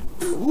worked.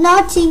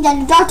 Noting that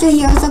the doctor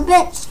here is a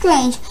bit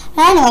strange.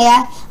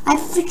 Anyway, I'm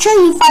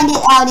sure you find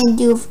it out in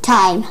due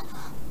time.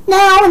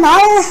 Now,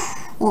 another.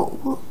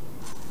 Oh.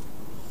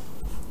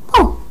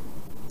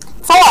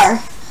 4.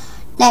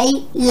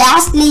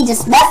 Lastly, the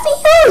Smithy.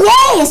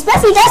 Oh, yay! A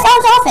Smithy, that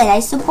sounds often. I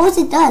suppose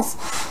it does.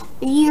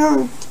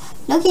 You're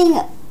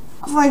looking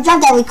for a job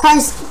that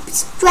requires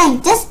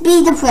strength. This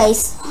be the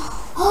place.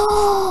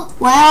 Well,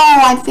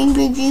 I think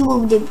we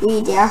will be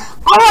there.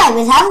 Alright,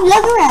 let's have a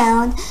look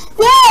around.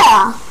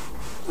 Yeah!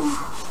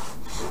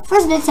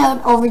 First, let's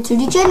head over to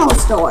the general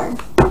store.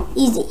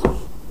 Easy.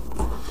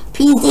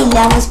 Peasy,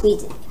 lemon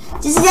squeezy.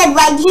 This is it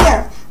right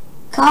here.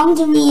 Come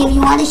to me if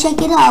you want to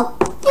check it out.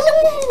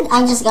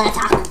 I'm just gonna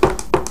talk.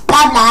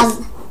 Blah blah.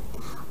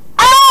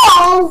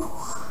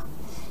 Oh!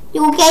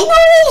 You okay,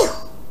 Nobi?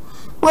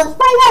 What's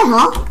my name,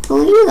 huh? Who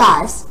are you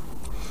guys?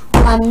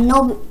 I'm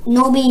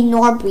Nobi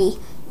Norby.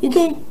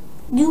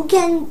 You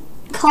can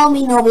call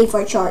me Nobi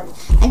for short.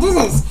 And this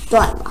is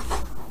Doraemon.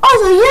 Oh,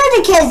 so you're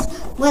the kids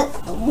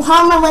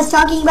Harmon was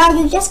talking about.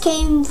 You just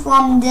came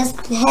from his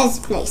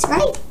place,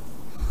 right?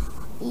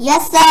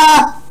 Yes,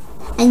 sir.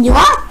 And you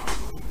are?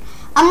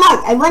 I'm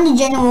Mark. I run the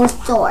general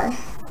store.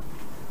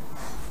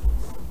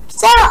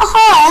 So,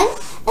 hon,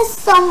 is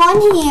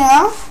someone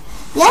here?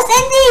 Yes,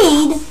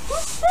 indeed.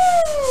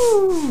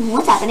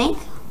 What's happening?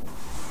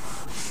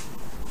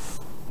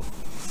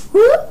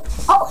 Who?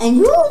 Oh, and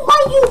who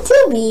might you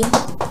two be?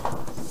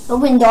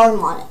 Open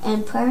Doraemon.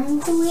 And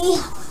apparently,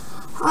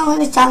 Harmon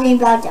was talking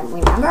about them,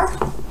 remember?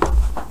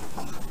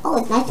 Oh,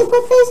 it's nice to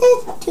put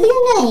faces to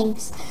your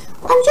names.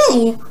 I'm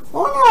Jenny,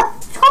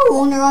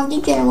 co-owner of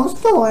the general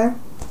store.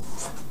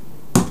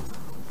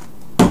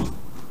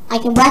 I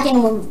can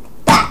reckon with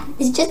that.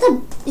 It's just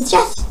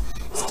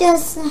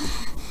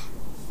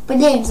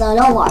believe, so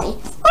don't worry.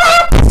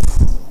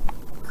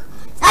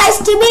 Nice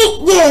to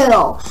meet you.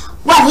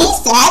 What he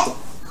said.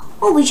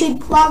 Oh, we should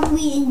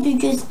probably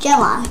introduce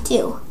Gemma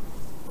too.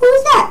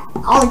 Who's that?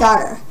 Our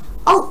daughter.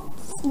 Oh,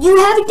 you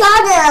have a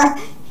daughter.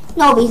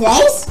 Nobody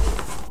says.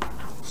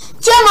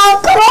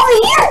 Gemma, come over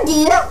here,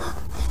 dear.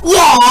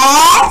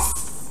 Yes.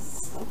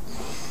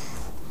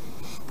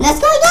 Let's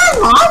go again,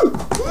 Mom.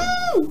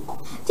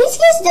 These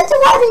kids just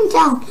arrived in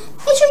town.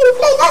 Make sure you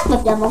play nice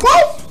with them,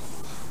 okay?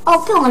 Oh,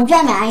 come on,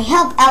 Gemma. I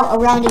help out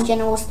around the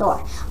general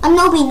store. I'm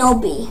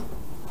Nobi.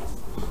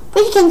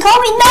 But you can call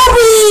me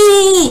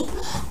Nobi!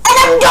 And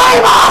I'm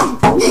Doraemon!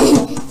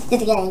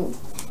 Just kidding.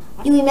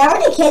 You remember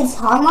the kids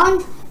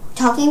Harmon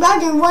talking about?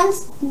 The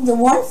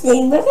ones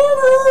saying, my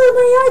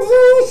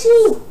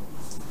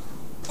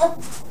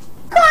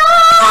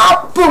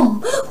heart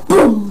boom!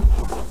 Boom!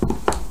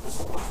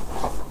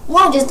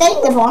 Wow, just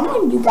taking the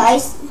Harmon, you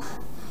guys.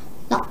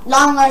 Not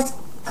long as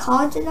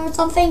cards or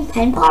something?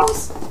 Pen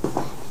pals?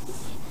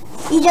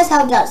 He just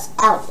helped us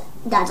out,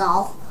 that's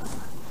all.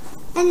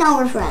 And now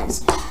we're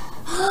friends.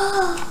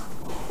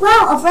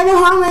 Well, a friend of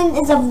Harmon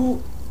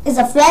is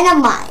a friend of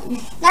mine.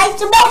 Nice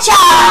to meet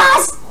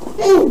us!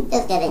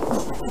 Just kidding.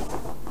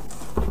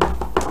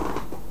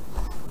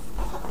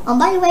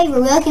 By the way, we're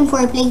looking for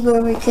a place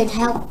where we could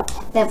help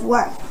with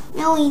work.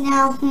 Really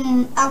now,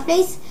 our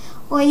place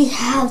already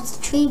has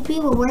 3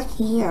 people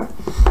working here.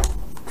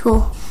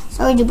 Cool.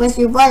 Sorry to bust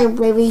your brother,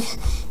 baby.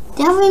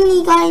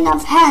 Definitely got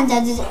enough hands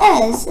as it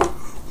is.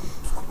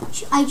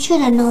 I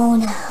should have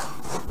known.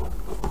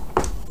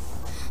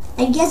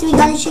 I guess we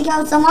gotta check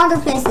out some other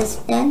places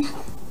then.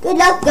 Good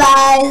luck,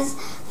 guys.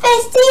 Hey,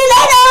 see you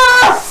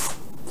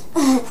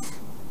later!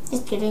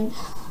 Just kidding.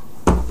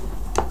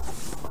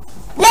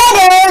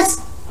 Laters!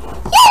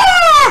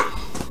 Yeah!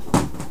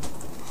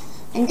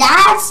 And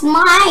that's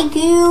my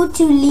cue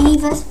to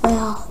leave as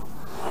well.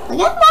 I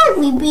guess Mark,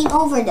 we've been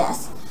over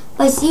this.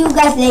 But see you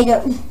guys later.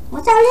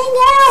 What's happening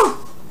now?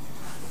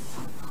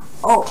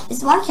 Oh,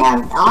 is my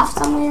camera off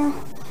somewhere?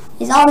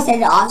 He's always had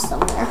it off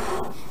somewhere.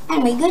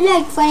 Anyway, good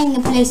luck finding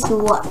a place to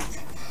work.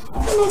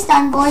 See you next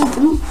time, boys.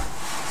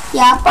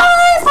 Yeah,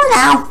 bye for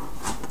now.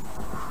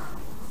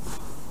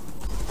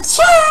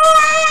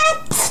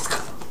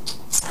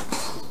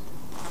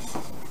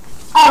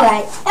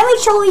 Alright, let me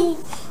show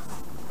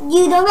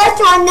you the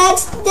restaurant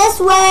next. This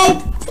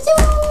way.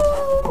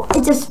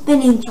 It's a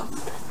spinning jump.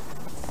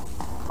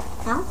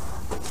 Now,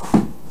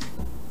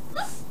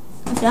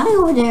 it's not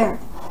over there.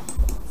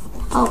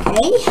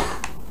 Okay.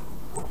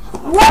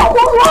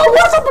 Whoa,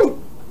 what's happening?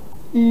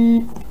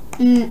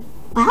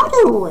 How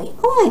do we?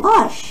 Oh my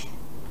gosh.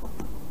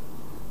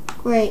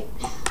 Great.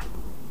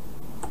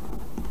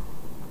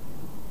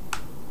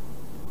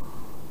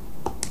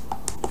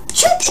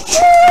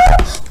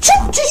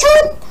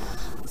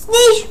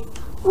 Sneeze,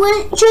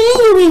 shouldn't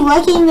you be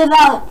working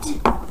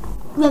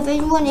with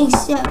anyone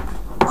except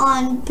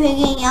on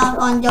picking out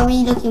on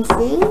dummy looking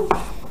food?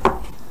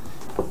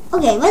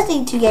 Okay, let's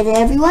eat together,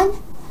 everyone.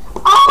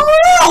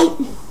 Alright!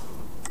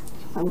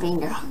 I'm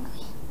being hungry.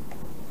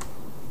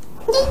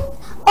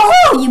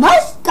 Oh, you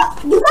guys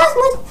must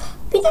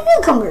be the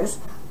newcomers.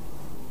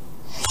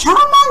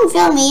 Charmon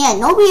fill me in.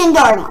 Nobody in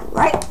Doraemon,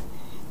 right?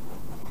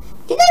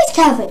 Today's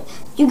cafe.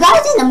 You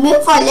guys in the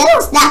mood for a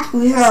little snack?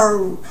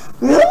 Really?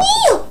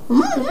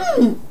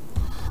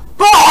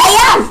 Boy, I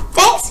am.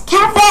 Thanks,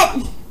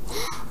 Cafe.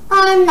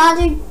 I'm not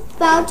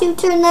about to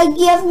turn the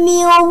gift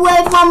meal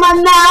away from my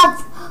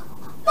mouth.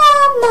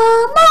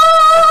 Mama.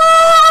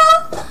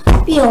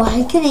 Yo,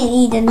 I couldn't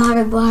eat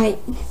another bite.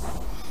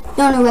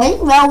 Done already?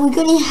 Well, we're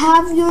gonna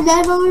have your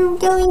level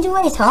going to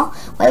waste, huh?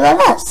 What about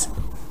us?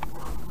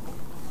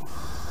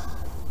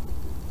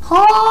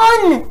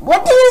 Hon,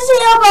 what do you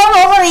say about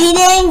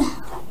overeating?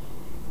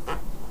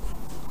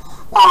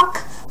 Loke,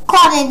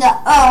 caught in the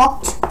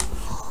earth.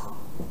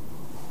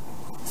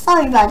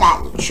 Sorry about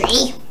that,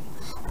 tree.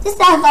 This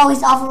guy's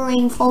always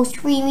offering folks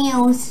free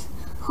meals.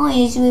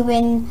 Honey's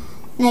been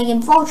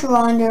making vulture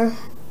on the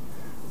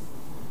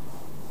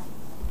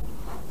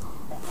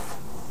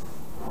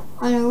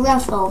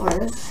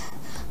leftovers,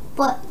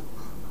 but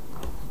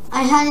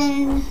I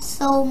hadn't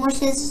so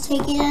much as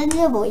taken a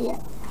nibble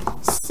yet.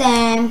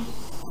 Sam.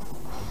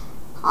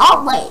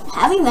 Oh wait,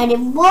 have you read it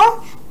before?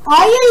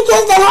 Are you the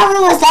kids that Harvey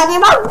was talking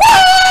about?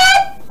 What?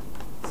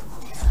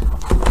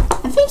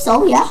 I think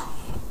so, yeah.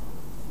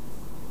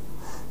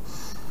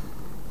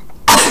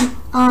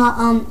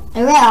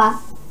 Area.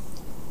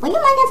 When you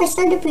might ever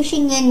started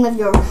pushing in with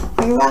your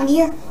around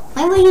here,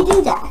 why would you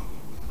do that?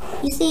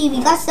 You see,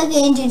 we got stuck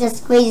into this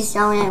crazy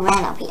stone and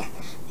ran up here.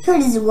 We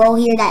heard there's a role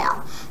here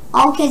that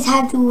all kids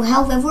have to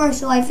help with work,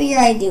 so I figured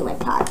I'd do my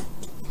part.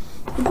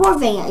 You poor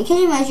thing, I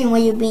can't imagine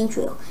what you've been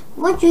through.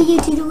 What drew you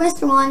to the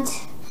restaurant?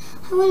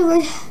 I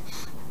wonder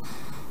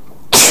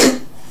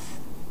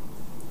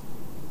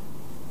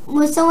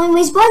was someone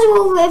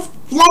responsible with,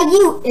 like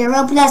you,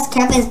 Arrow plus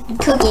Kevin's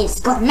cookies.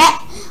 Gourmet.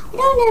 I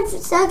don't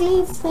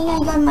exactly think I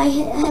got my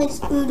head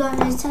screwed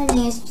on as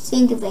tightly as you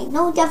seem to think.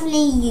 No,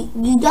 definitely,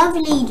 you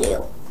definitely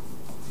do.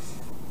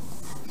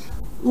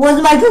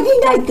 Was my cooking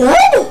that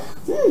good?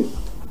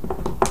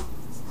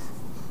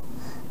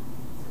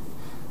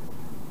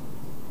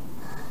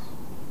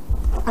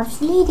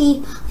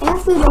 Absolutely. I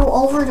have food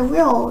all over the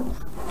world,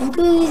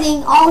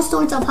 including all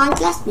sorts of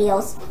high-class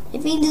meals. I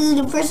think this is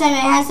the first time I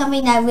had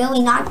something that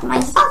really knocked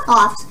my sock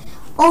off.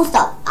 Oh,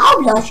 stop.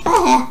 I'll blush.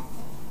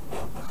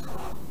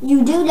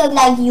 You do look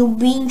like you're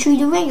being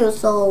treated regular,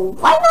 so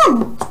why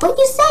not? What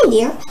do you say,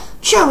 dear?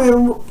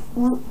 Sure,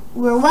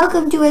 we're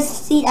welcome to a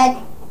seat at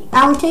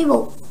our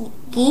table.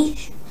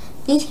 Geesh,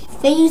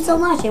 thank you so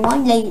much. I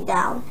won't lay you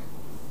down.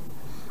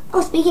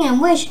 Oh, speaking of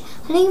which,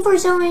 I'm looking for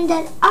someone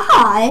that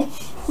I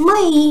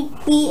might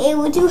be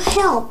able to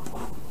help.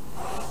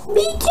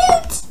 Me too.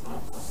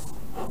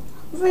 I'm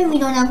afraid we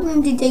don't have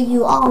room to take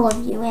you, all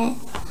of you, in.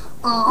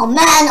 Oh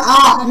man,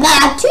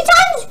 2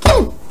 times? Get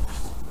him.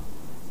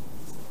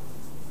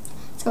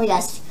 Sorry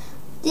guys,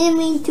 didn't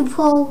mean to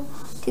pull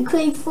the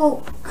crate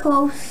full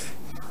close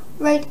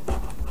right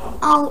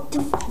out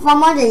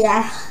from under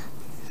there.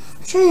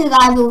 I'm sure you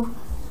guys will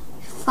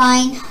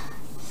find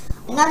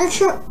another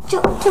shirt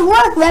to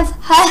work with.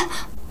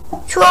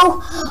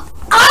 True.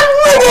 I'm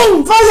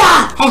waiting for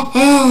ya!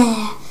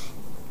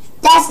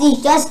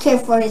 Dusty does care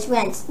for his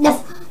friends.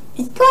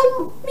 It's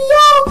gonna be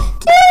all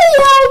too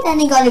late. Then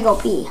he gotta go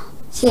pee.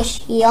 Shish,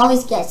 he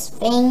always gets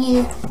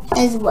things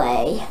his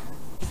way.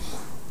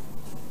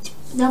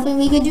 Nothing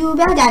we could do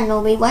about that,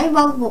 nobody. Why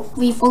about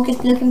we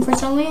focus looking for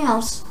something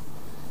else?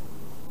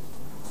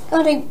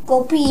 Gotta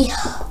go pee.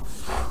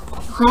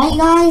 Alright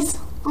guys,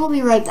 I'll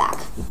be right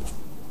back.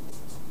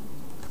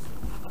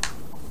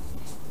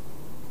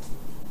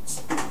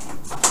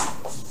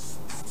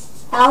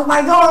 Out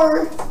my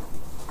door!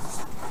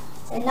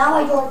 And now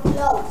my door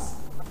closed.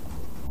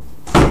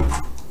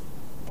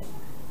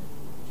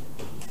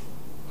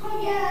 Hi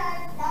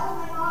guys, that was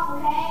my mom,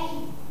 okay?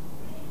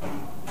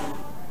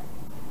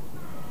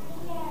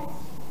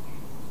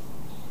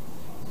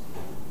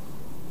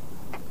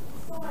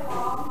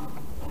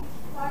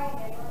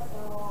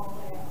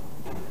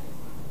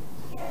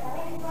 Yes, I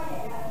think it's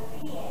right.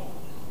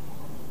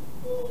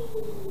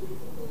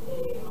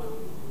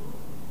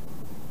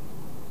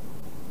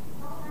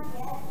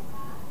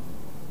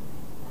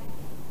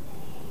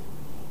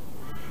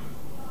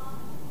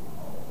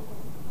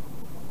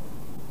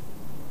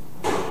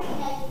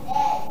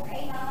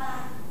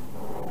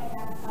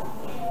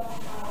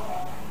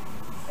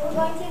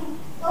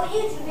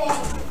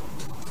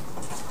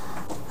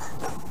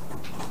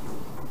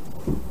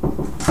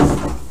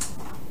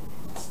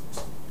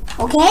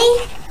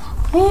 Okay?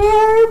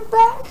 We're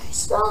back.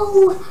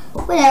 So,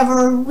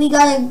 whatever. We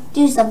gotta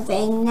do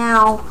something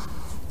now.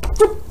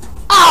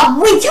 Oh,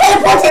 we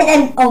teleported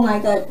and oh my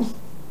god.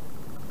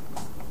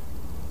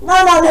 No.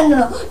 Not my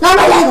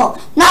Lego.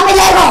 Not my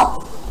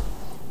Lego.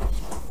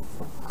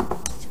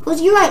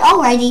 Because you're right.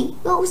 Alrighty.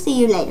 We'll see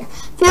you later.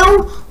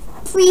 Feel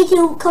free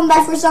to come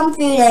back for some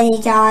food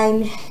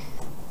anytime.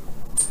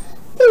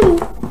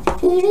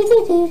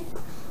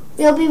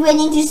 We'll be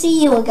waiting to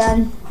see you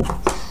again.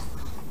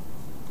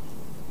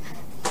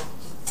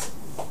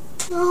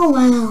 Oh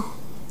wow.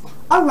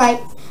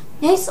 Alright.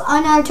 Next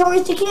on our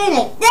tourist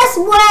clinic. This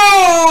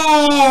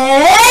way!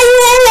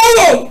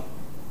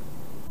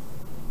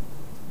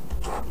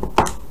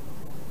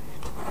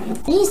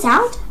 Any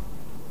sound?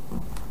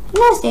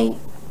 Nothing.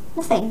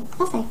 What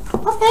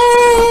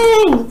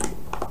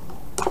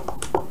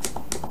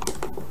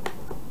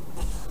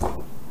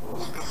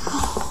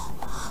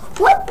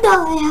the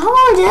hell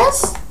are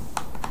this?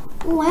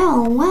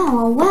 Wow.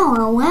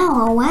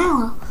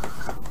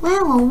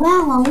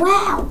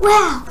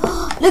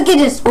 Look at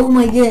this. Oh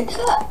my god.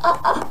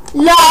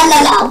 La.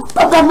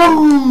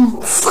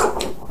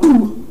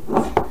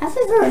 I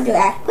forgot to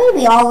act.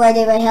 We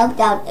already were helped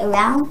out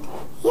around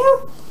here.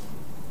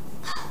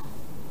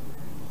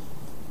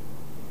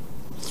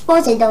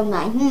 Suppose I don't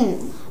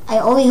mind. I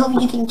only hope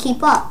you can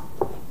keep up.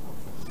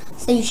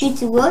 So you shoot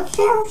the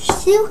wheelchair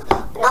too?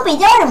 No, be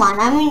Doraemon.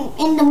 I'm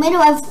in the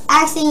middle of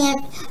asking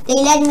if they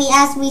let me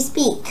as we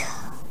speak.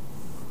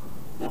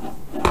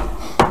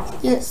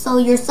 So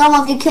you're some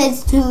of the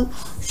kids who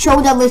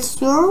showed up with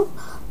school?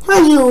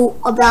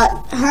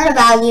 Heard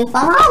about you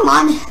from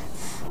Doraemon.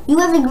 You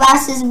have the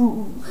glasses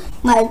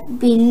might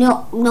be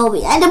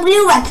Nobi, and the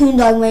blue raccoon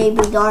dog may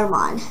be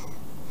Doraemon.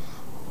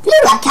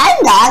 Blue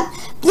raccoon dog?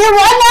 You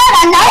want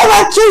that? Another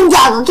raccoon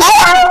dog, okay?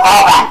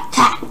 I'm a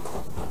cat.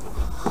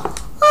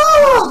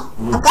 Oh,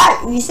 I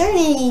got it. You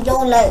certainly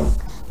don't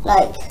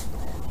like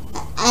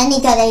any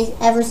cat I've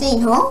ever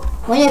seen, huh?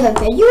 Wanna even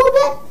pet you a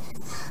bit?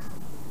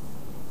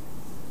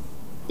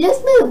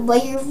 Let's move,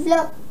 but you're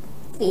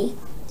fluffy.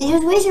 You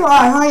just wish you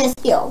are hard to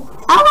steal.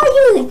 How are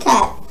you the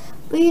cat?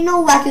 But you're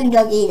no raccoon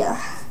dog either.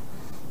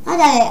 Not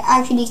that I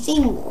actually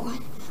seen one.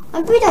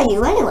 What breed are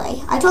you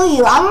anyway? I told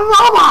you I'm a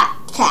robot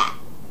cat.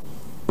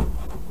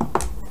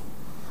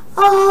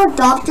 Oh,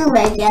 Dr.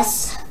 Red,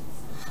 yes.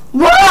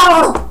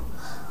 Whoa!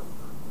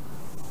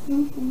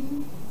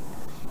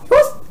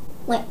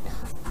 Wait.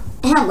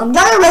 I'm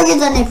Dr.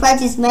 Reggins and I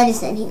practice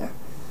medicine here.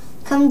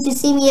 Come to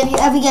see me if you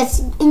ever get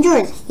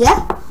injured,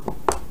 yeah?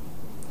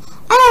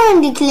 I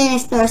am the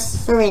clinic nurse,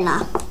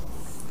 Serena.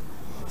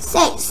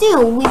 Say,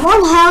 Sue, we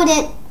won't hold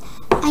it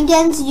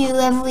against you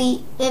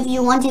if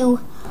you want to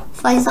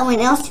find someone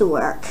else to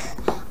work.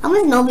 I'm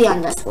with Nobi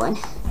on this one.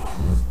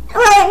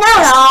 Right,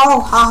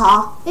 no,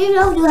 haha. We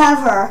love to have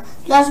her.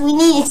 Plus, we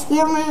need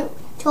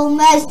experimental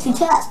meds to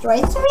test,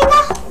 right,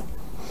 Serena?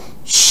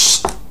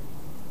 Shh.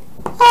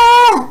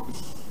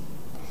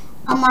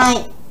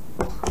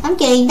 I'm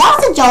kidding.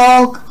 That's a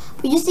joke.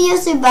 But you see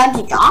us about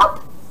the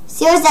job?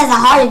 Serious as a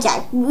heart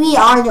attack. We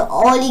are the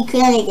only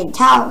clinic in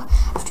town.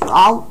 After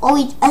all,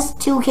 only us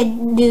two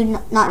can do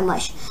not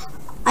much.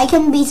 I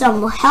can be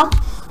some help.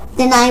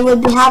 Then I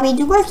would be happy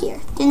to work here.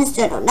 Then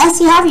instead of nice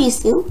to have you,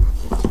 Sue.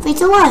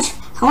 Thanks so much.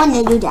 I want to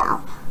let you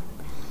down.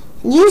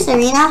 And you,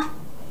 Serena.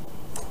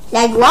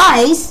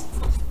 Likewise.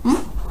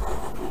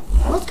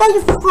 What's got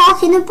you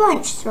rocking a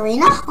bunch,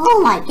 Serena? Oh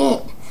my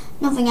god.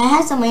 Nothing. I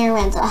had some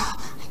errands. I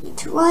need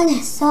to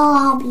run, so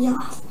I'll be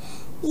off.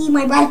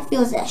 My breath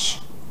feels ish.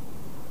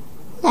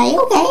 Okay,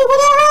 whatever.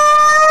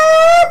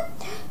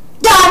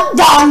 Dum.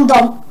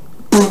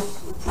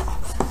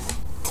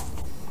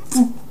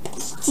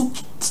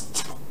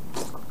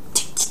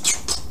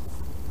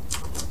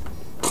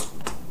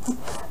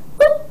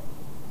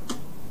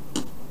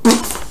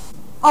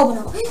 Oh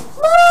no. No,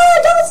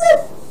 Dawson!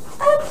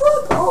 I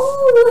broke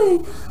all the way.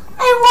 I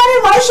wonder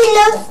why she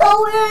looks so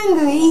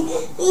angry.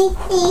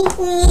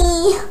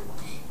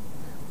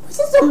 Was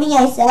this something I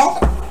said?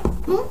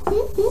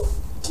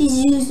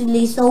 She's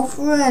usually so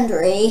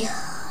friendly.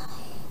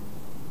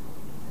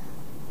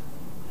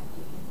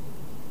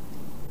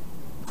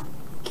 Who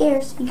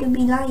cares? He could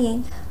be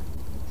lying.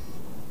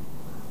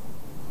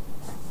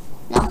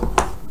 No.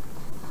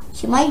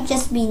 She might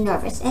just be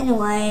nervous.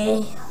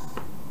 Anyway.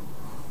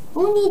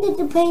 Who needed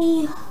to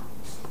pay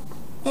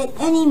it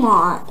any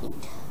mind?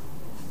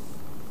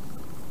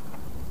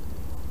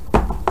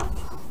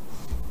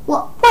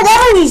 Well,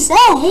 whatever you say.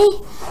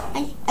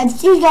 If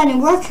she's gonna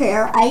work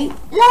here, I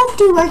love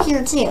to work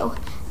here too.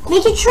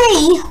 Make a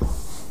tree.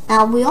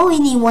 Now we only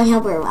need one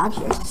helper around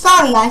here.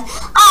 Sorry guys.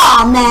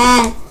 Aw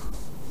man.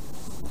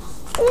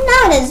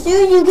 Now then,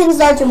 soon you can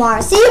start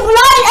tomorrow. See you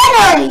bright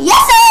and early.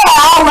 Yes sir.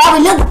 Oh well,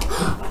 we look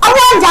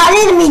around down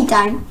in the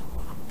meantime.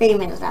 30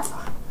 minutes left.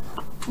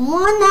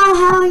 Wanna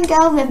hang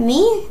out with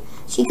me?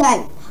 She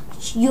can't.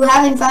 You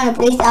haven't found a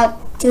place out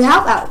to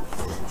help out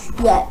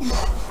yet.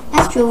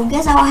 That's true.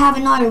 Guess I'll have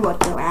another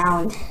work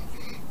around.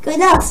 Good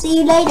luck. See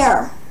you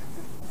later.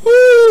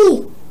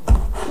 Whee!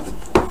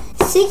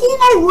 it's taking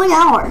like 1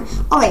 hour.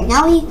 Alright,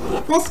 now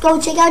let's go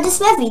check out the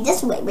smithy.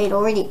 This way. Wait,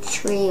 already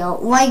trio.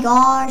 Oh my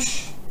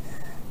gosh. You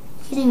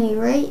kidding me,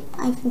 right?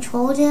 I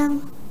controlled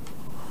him.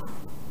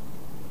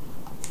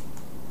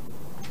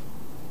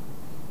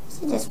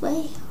 Is it this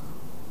way?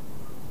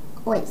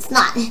 Wait, it's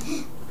not.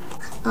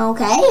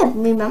 Okay,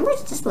 remember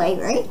it's this way,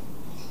 right?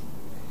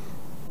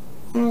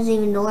 There's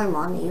even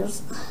Doraemon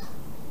use.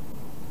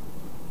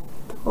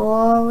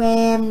 Do,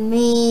 re,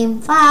 mi,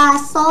 fa,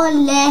 sol,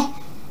 le,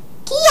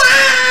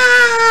 kia!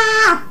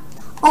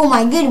 Oh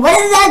my goodness, what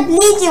does that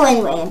lead to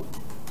anyway?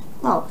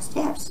 Oh,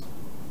 stairs.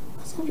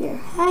 What's up here?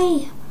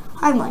 Hey,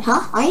 Doraemon,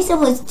 huh? Are you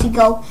supposed to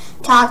go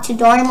talk to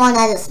Doraemon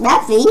at a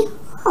smithy?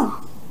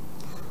 Oh,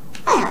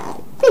 yeah,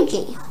 big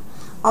G.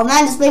 Oh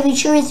man, this baby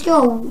sure is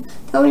still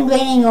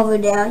waiting over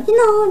there. You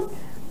know,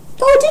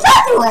 go to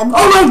that one.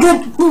 Oh my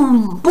god!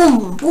 Boom,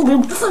 boom,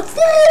 boom, boom.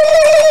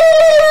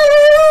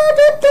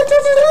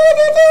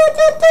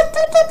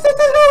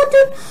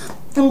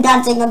 I'm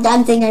dancing, I'm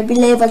dancing. I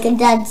believe I can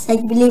dance. I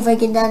believe I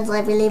can dance.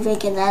 I believe I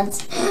can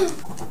dance.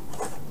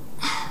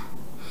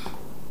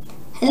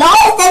 Hello,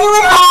 is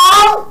anyone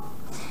home?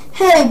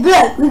 Hey,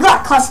 good. We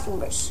got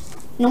customers.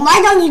 Now, why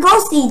don't you go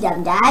see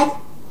them, Dad?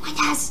 My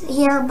dad's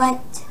here, but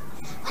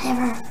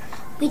whatever.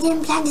 We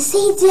didn't plant the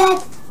seeds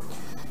yet.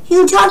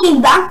 You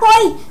talking back,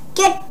 boy?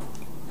 Get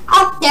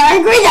up there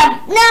and greet them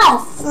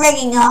now.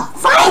 Frigging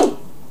fine.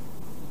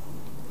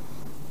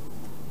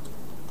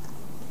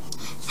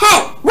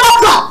 Hey,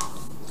 welcome.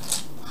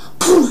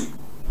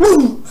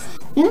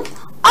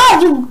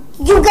 Oh,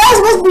 you guys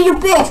must be the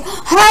bitch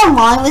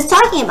Herman was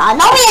talking about.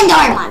 No, me and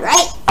Doraemon,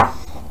 right?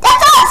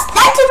 That's us.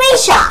 That's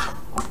Arisha.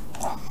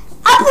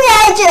 A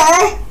pleasure.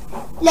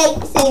 Like,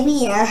 same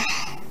here.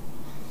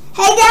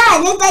 Hey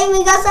Dad, looks like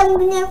we got some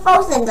new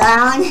frozen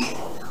down.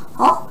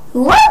 Oh,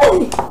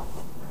 what?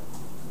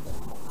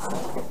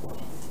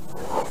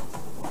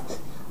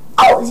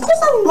 Oh, is there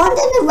someone in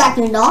the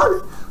raccoon dog?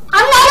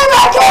 I'm not a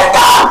raccoon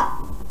dog!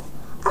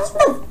 I'm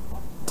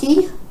Smithy.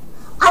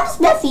 I'm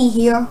Smithy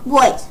here.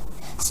 What?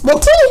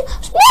 Smithy?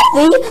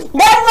 Smithy?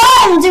 That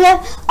rhymes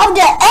of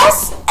the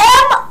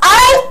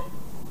S-M-I-T.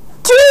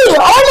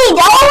 Only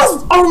those?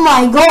 Oh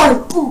my god.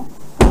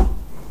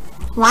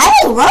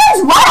 Rhyming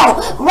words? Wow!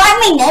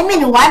 Rhyming name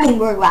and a rhyming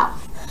word, wow.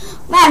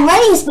 Man,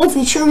 running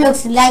Smithy sure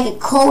looks like a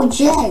cold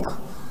jag.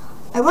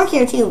 I work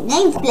here too.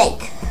 Name's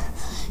Blake.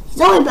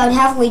 He's only about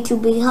halfway to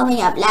becoming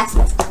a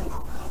blacksmith.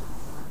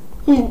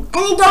 And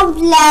he don't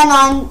plan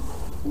on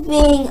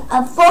being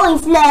a fully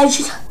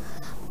fledged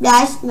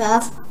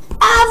blacksmith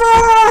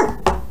ever!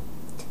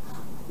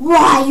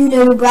 Why, you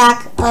little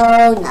brat?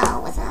 Oh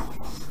no, what's that?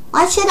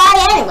 Why should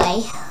I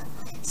anyway?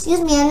 Excuse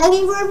me, I'm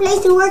looking for a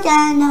place to work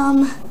and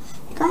you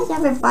guys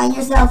ever find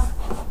yourself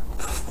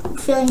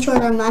feeling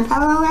short of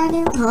manpower around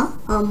here? Huh?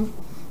 No,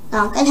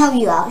 I can help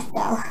you out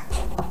there.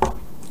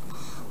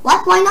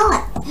 What? Why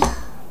not?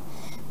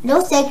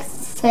 Those thick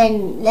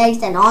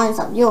legs and arms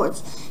of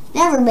yours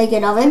never make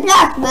it of a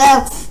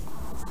blacksmith.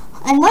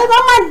 And what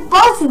about my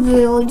boss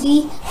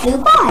ability to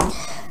bond?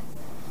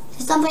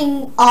 There's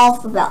something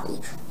off about you.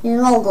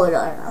 There's no good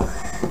on her.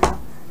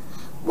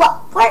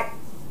 What?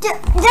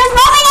 There's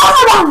nothing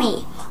off about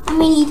me! I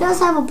mean, he does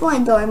have a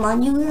point,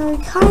 Doraemon. You're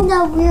kind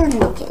of weird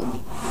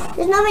looking.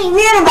 There's nothing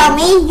weird about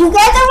me. You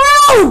guys are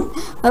rude!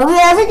 If you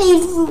ever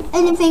need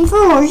anything for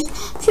yours,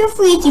 feel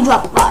free to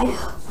drop by.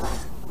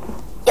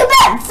 You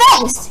bet!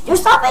 Thanks!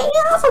 There's something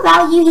off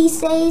about you, he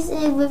says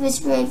with a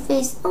straight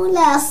face. No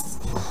less.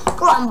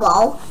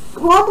 Grumble.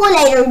 Grumble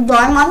later,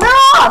 Doraemon. We're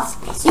off!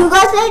 See you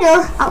guys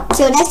later. Oh,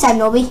 till next time,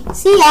 Nobi.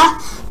 See ya!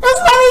 That's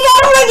where we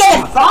gotta get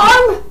it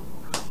from!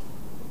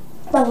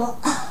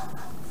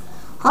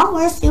 Huh?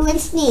 Where's Sue and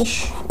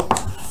Sneesh?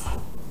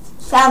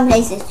 Found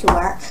places to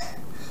work.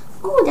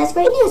 Oh, that's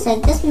great news. I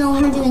just know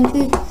we're doing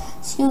good.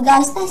 See you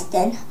guys next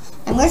then.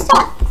 And we're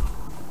done.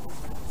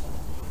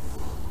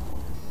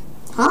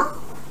 Huh?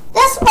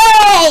 This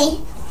way!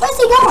 Where's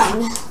he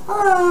going?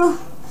 Oh,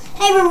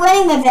 hey, we're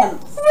waiting with him.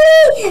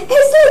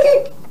 It's like a...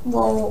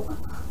 Whoa.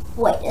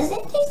 Wait, is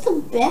it taste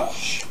of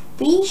beach?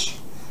 Beach?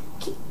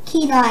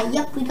 Kina,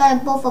 yep, we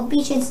got both a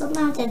beach and some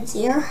mountains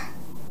here.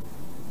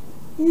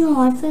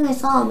 No, I think I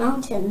saw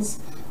mountains.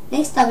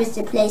 Next up is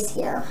the place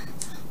here.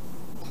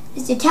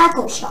 It's the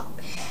taco shop.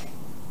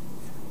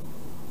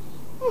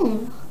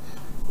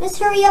 Let's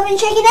hurry up and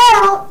check it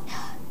out.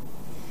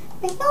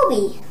 Where's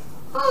Nobi?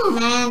 Oh,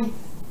 man.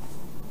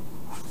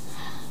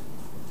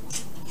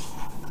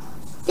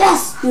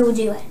 Yes, we will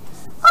do it.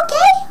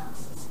 Okay.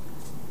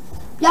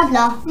 Blah,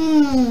 blah.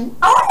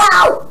 Oh,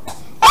 no.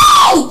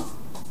 Hey!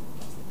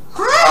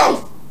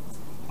 Hi!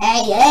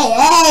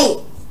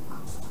 Hey!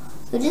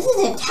 So this is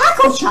a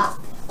taco shop.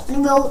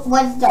 And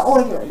what's the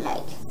order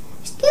like?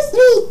 Excuse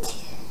me.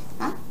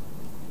 Huh?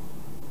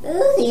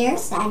 Oh, there,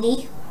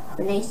 Sandy.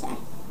 What did I say?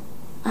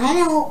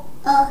 Hello.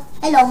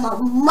 Hello,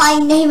 my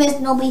name is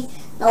Nobi.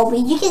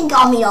 Nobi, you can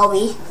call me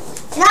Nobi.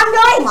 And I'm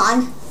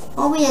Doraemon.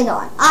 Nobi and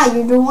Doraemon. Ah,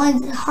 you're the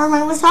one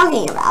Herman was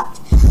talking about.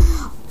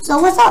 So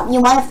what's up? You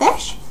want a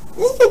fish?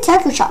 This is the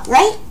taco shop,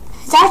 right?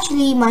 It's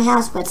actually my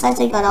house, but since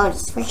I got all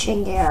this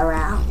fishing gear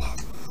around.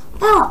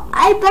 Well,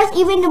 I bet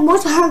even the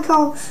most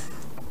hardcore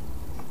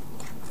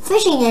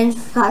fishing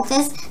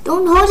instructors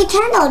don't hold a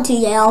candle to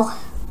you.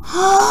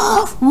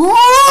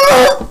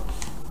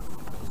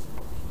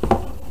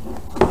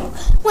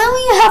 When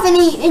you have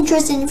any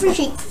interest in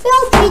fishing,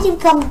 feel free to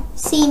come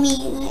see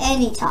me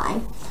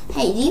anytime.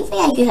 Hey, do you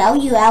think I could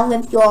help you out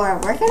with your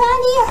work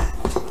around here?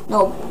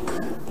 No.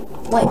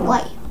 Wait.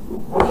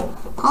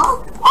 Huh?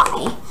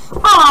 Why?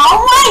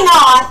 Oh, why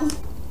not?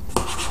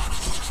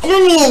 I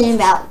don't need anything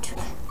about it.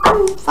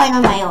 I'm fine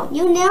on my own.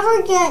 You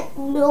never get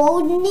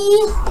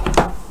lonely?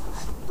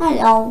 I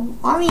know.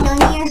 Are we done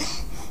here?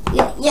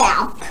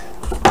 Yeah.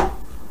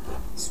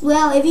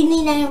 Well, if you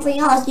need anything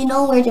else, you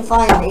know where to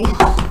find me.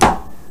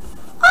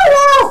 Oh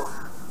no!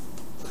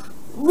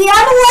 We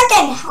are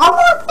working. Our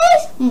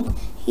workplace?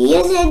 He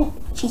isn't.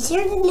 She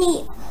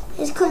certainly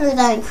is cooler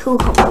than a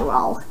cucumber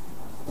roll.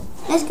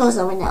 Let's go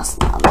somewhere else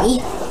now,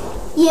 me.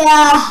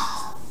 Yeah.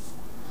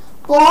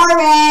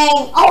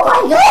 Boring. Oh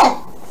my god!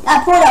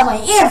 I put on my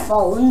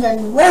earphones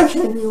and where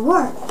should we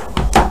work?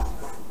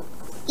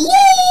 Yay!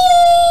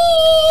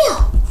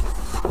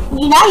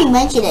 Now you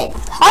mention it.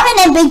 Harmon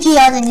and Big G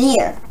aren't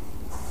here.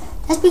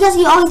 That's because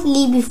you always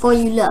leave before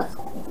you look.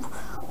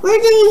 Where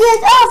did you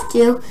get off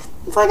to?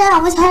 For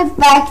now, let's head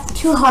back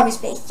to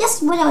Harvest Base.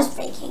 Just what I was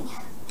thinking.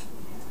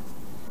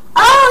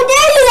 Oh,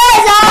 there you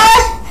guys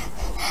are!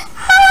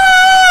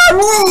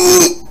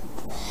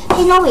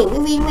 Hey, no wait,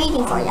 we've been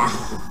waiting for ya.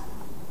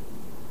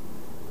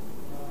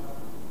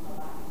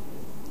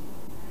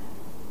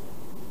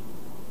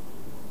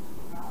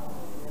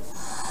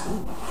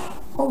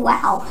 Oh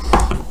wow.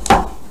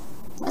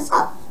 What's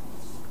up?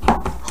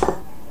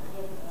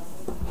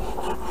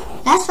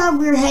 That's what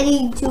we're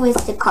heading to is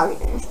the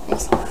Carter's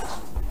place.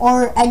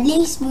 Or at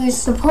least we're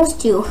supposed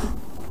to.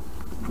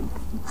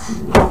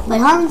 But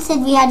Harmon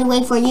said we had to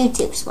wait for you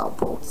to swell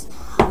bolts.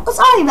 Well,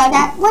 sorry about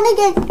that. When I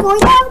get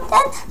going out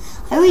then?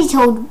 I already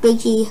told Big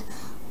G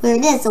where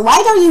it is, so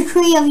why don't you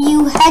three of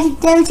you head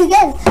there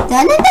together?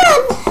 Done and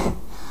done!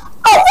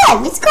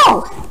 Alright, let's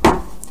go!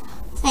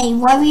 Hey,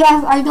 why we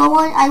have I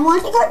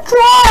want to go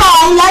try!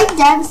 I like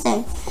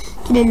dancing.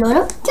 Get a load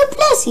of the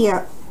place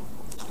here.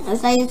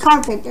 Looks like the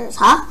carpenters,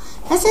 huh?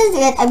 This is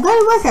it. I'm going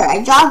to work here.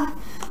 A job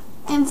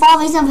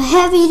involving some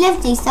heavy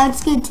lifting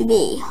sounds good to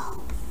me.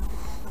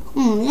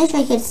 Wish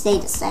I could stay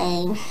the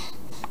same.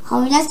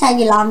 Oh, let's tag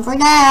along for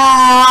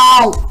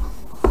now.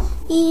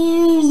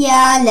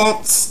 Yeah,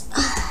 let's.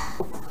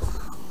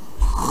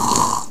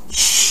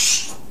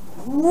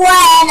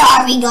 When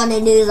are we gonna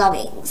do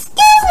something? Excuse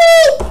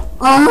me.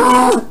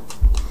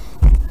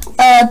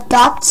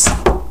 Dots.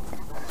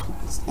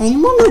 Is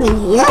anyone living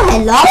here?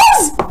 Hello?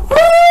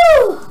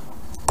 Woo!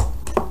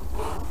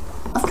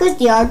 Of course,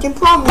 the art are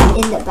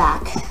probably in the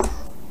back.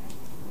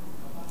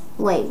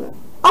 Wait.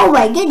 Oh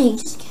my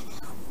goodness.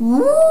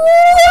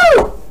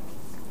 Woo!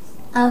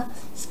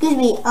 Excuse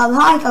me.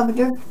 Hi,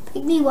 Carpenter.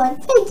 Pick me one,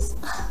 thanks.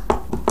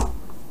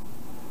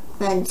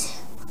 And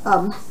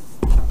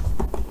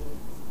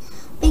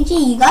Big G,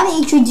 you gotta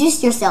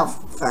introduce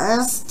yourself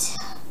first.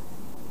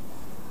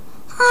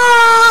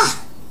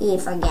 You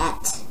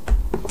forget.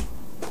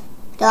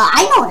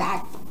 I know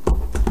that.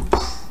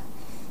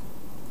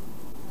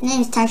 My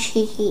name is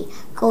Tashiki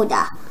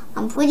Koda.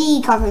 I'm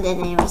pretty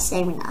confident in my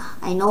stamina.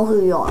 I know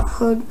who you are.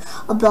 Heard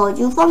about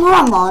you from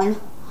Doraemon.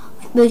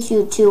 Makes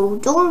you two.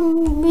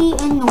 Dormy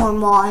and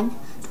Doraemon.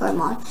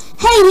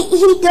 Hey,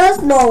 he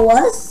does know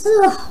us.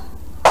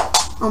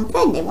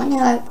 Ben, they want to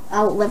help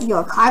out with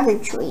your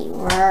carpentry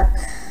work.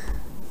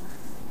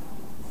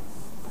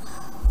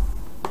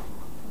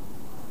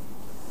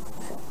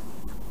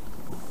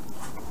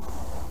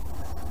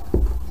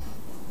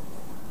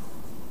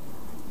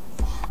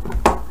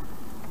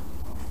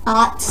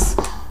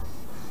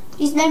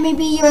 Please let me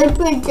be your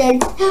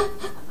apprentice.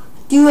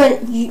 Do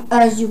it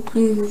as you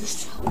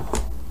please.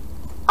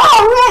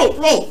 Oh, right,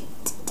 wait.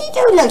 They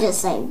do look the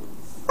same,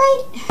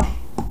 right?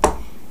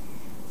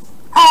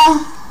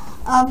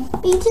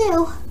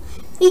 B2.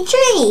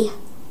 B3.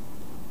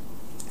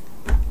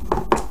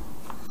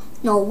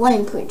 No, one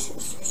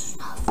apprentice is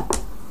enough.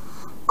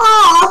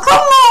 Oh,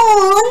 come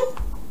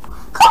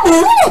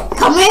on.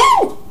 Come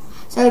in.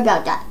 Sorry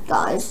about that,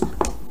 guys.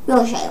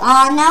 We'll shake.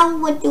 Now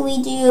what do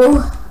we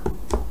do?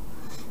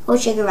 Go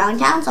shake around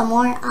town some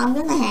more. I'm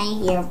gonna hang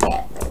here a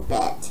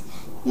bit.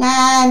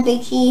 Man,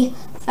 Big G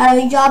found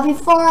a job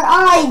before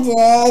I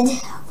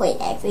did. Wait,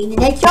 I think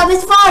the next job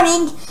is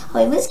farming.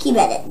 Wait, let's keep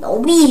at it. No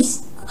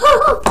bees.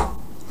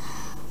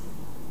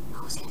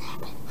 What's gonna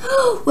happen?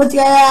 What's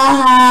gonna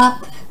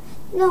happen?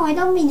 No, I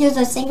don't think there's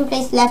a single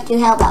place left to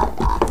help out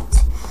that.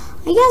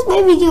 I guess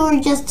maybe there were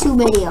just too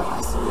many of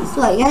us.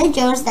 So I got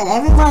jealous that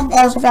everyone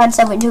else found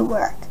someone to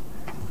work.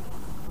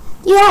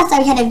 Do you have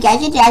some kind of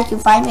gadget that can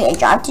find me a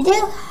job to do?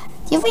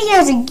 Do you think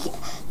there's a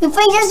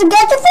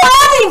gadget for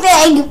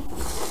everything?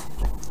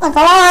 Come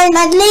on,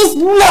 at least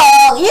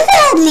look. You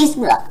can at least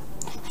look.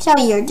 So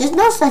there's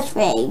no such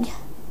thing.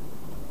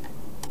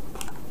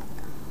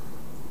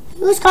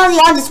 Who's causing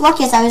all this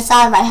ruckus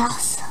outside my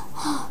house?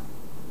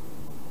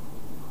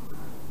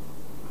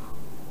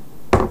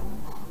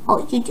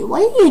 Oh, you do.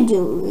 What do you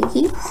do,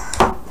 Ricky?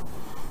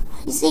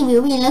 You see,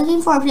 we'll be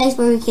looking for a place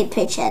where we can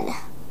pitch in.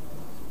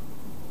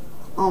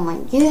 Oh my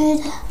god.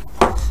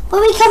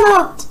 But we come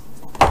out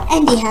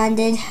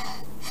empty-handed.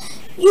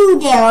 You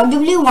there, the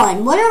blue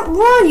one. What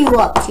are you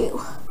up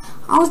to?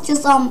 I was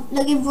just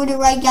looking for the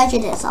right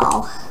gadget, that's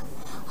all.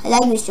 I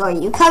like the story.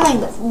 You're coming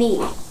with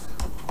me.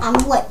 I'm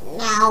what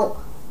now?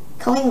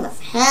 Coming with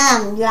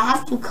him. You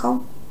have to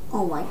come.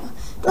 Oh my god.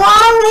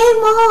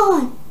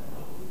 Doraemon!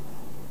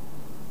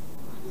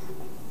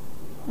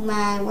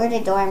 Man, where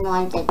did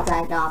Doraemon get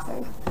dragged off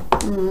of?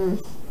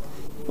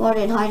 More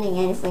than hiding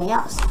anything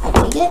else. I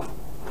take it.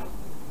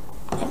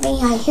 I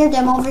think I hear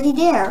them over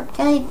there.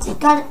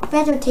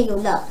 Better take a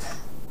look.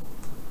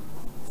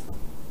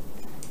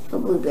 The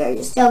blueberry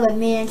is still with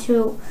me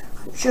until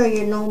I'm sure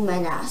you're no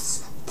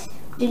menace.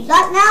 Do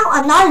that now?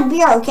 I'm not a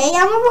bear, okay?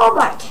 I'm a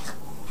robot.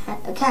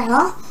 Okay,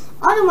 huh?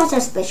 I'm more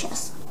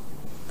suspicious.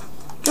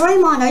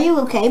 Doraemon, are you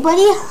okay,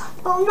 buddy?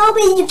 Oh no,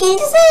 but you can't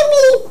save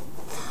me.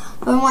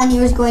 Doraemon, he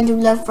was going to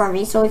look for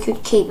me so he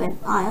could keep it.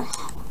 You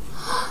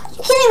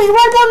kidding me?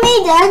 What about me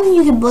then?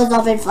 You can buzz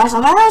off and fly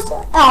somewhere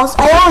else.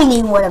 I only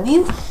need one of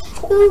you.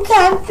 You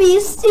can't be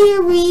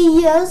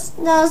serious.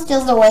 That's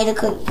just the way the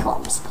cookie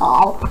comes,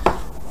 Paul.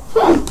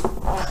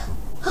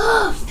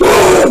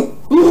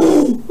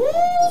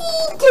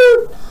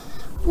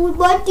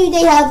 What do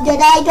they have that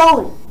I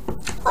don't?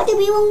 What do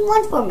people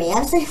want from me?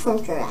 I'm safe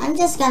from sure. I'm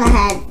just gonna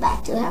head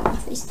back to heaven,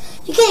 please.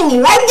 You kidding me?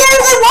 Right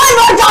there's one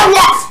more time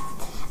left.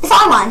 I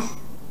found one.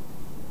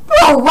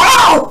 Oh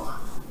wow!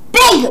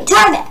 Big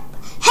turnip.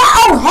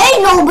 Oh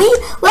hey Nobi,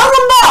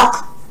 welcome back.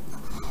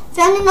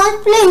 Found a nice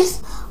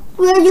place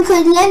where you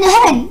could lend a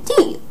hand. Do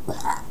you?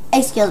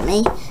 Excuse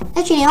me.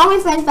 Actually, all my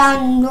friends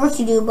found work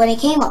to do, but it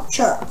came up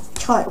short.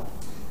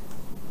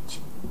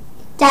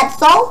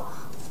 That's all.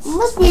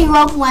 Must be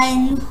rough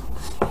when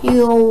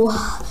you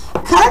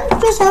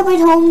can't just help at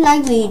home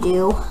like we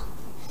do.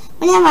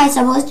 What am I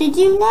supposed to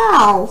do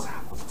now?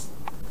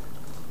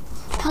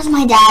 How's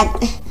my dad?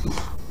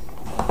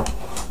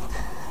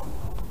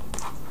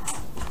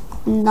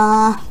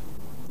 Nah.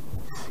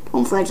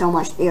 Don't fret so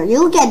much there.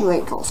 You'll get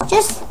wrinkles.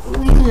 Just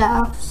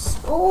relax.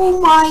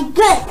 Oh my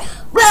god.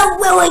 Well,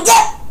 will we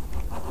get?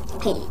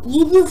 Hey,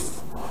 you do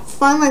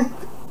farmer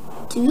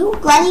too,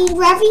 Granny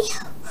Ravi?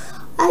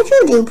 I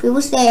sure do.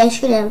 People say I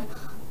should have.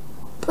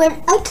 But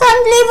I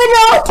can't leave it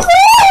all.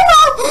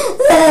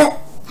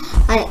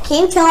 I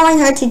keep telling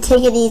her to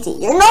take it easy.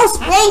 You're no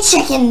spring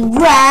chicken,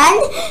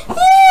 Runn.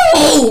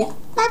 Hey!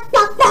 Knock,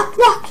 knock, knock,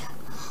 knock.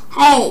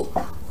 Hey,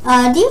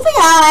 do you think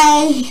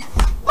I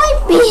might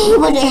be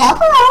able to help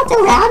her out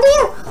around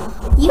here?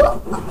 You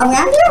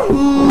around here?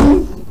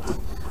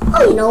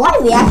 Oh, you know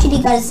what? We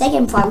actually got a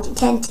second farm to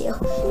tend to.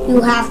 You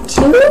have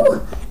two?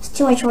 It's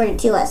too much work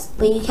to us,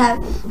 but you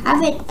can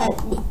have it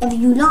if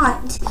you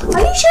want.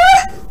 Are you sure?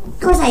 Of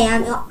course I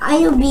am.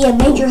 I'll be a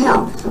major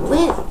help.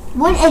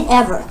 When and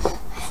ever.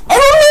 It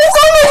will be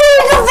so much to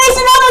come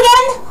facing up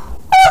again.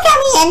 Look at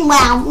me and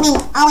wow, me,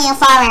 only a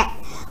farmer.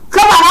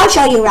 Come on, I'll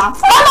show you around.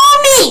 Follow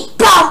me!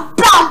 Bum,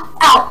 bum,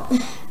 out.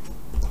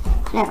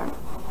 Whatever.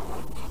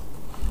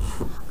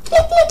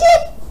 Click, click,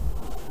 click.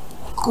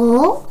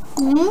 Oh,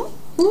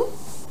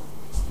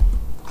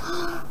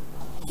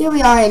 Here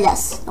we are in a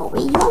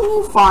snowy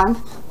new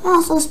farm, but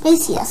also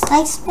spacious,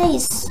 like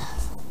space.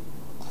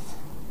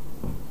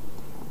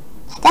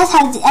 That's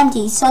how it's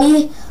empty, so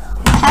you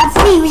have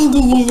free reign to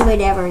use it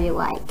whenever you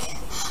like.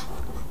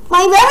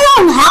 My very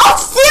own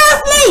house?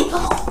 Seriously?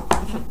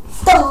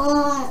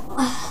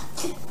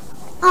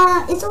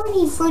 It's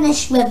already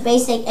furnished with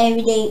basic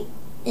everyday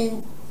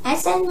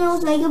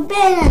essentials like a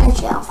bed and a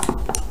shelf.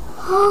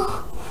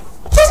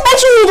 Just make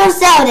sure you don't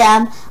sell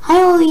them.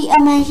 I only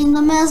imagine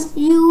the mess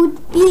you'd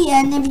be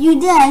in if you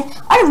did.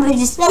 Otherwise,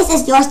 this place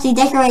is yours to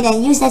decorate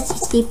and use as you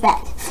see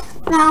fit.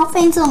 Now,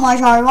 thanks so much,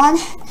 everyone.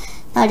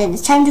 Now then,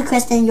 it's time to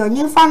question your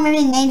new farmer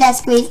named that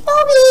screams,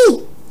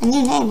 Bobby! A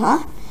new name,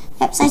 huh?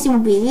 Yep, since you will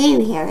be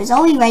leaving here, it's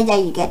only right that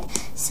you get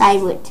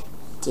sideward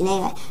to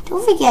name it.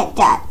 Don't forget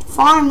that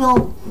farm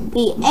will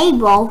be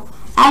able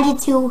added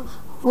to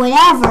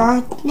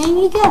whatever name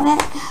you give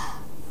it.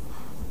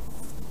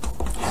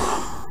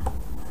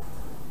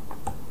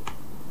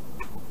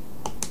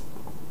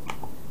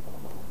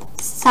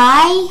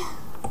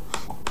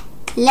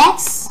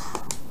 Let's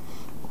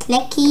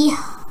clicky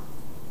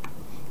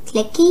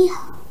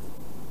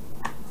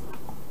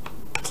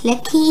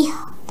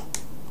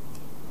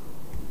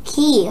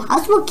key.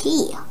 How's what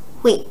key?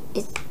 Wait,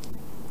 it's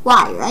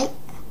Y, right?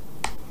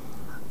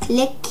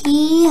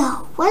 Clicky.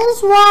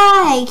 Where's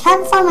Y?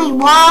 Can't find my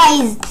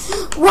Y's.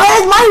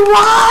 Where's my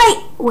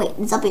Y? Wait,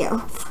 it's up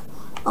here.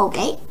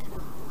 Okay.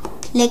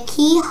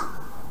 Clicky.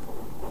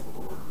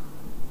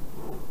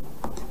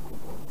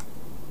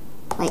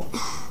 Wait.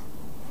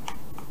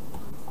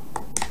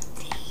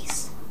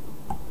 Please.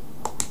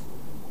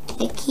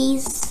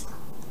 Clickies.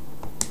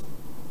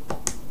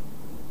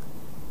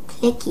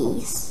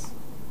 Clickies.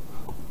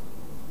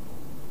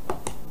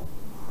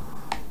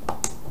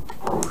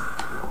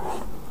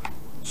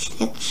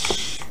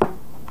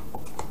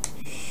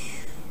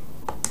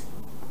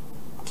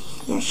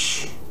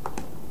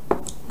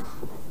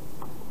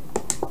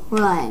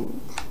 Run.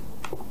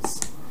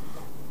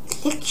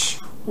 Click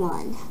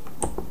Run.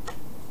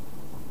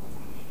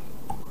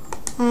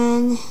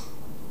 And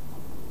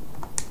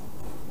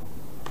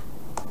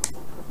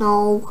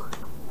no.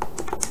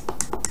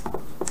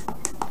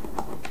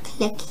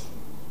 Click.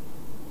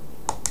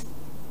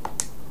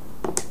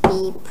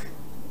 Beep.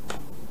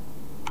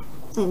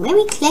 Wait,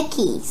 maybe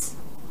clickies.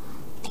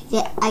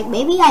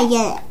 Maybe I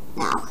get it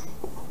now.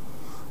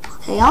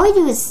 Okay, all we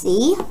do is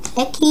C,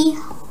 clicky,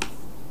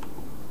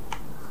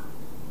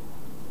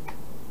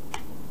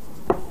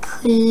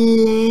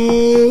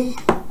 clicky,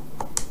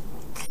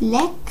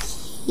 click,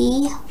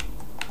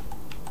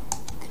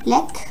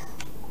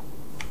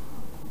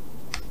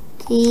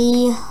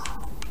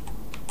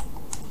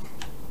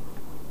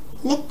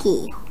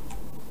 clicky.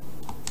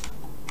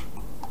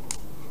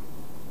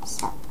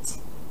 Except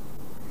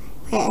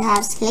it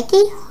has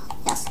clicky.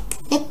 Yes,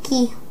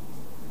 clicky.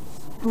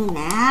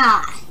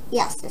 Nah.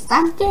 Yes, this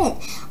sounds good.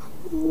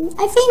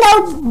 I think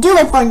I'll do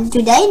it for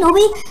today,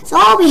 Nobi. So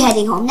I'll be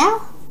heading home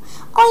now.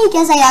 Oh, I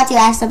guess I ought to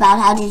ask about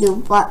how to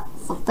do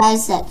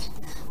basic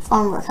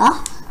farm work,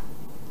 huh?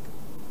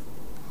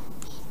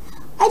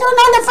 I don't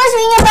know the first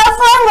thing about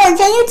farm work.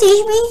 Can you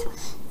teach me?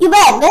 You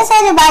bet. Let's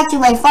head back to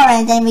my farm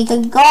and then we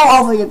can go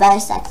over the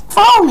basics.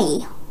 Follow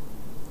me.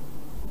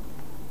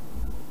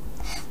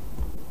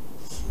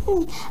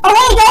 Oh,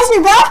 hey guys,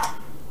 you're back?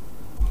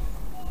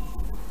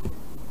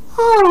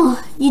 Oh,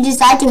 you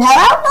decide to head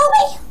out,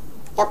 Nobi?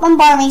 Yep, I'm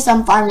borrowing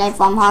some farmland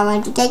from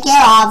Harmon to take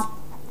care of.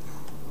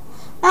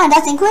 Man,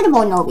 that's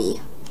incredible, Nobi.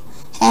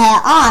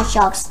 Ah,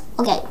 shucks.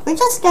 Okay, we're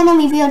just gonna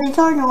reveal the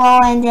tutorial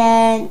and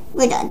then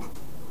we're done.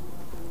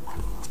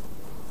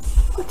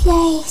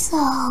 Okay, so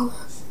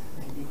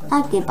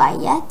not goodbye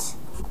yet.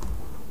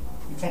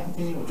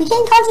 We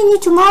can continue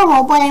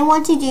tomorrow, but I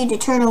want to do the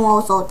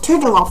tutorial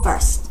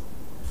first.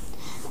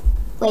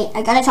 Wait,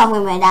 I gotta talk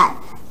with my dad.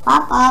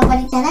 Papa,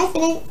 but can I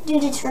do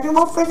the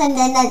tutorial first and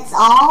then that's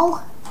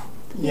all?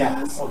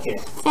 Yeah, okay.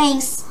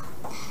 Thanks.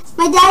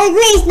 My dad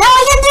agrees. Now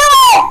I can do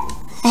it!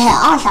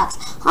 Oh, shucks.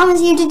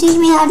 Harmon's here to teach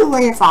me how to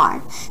work your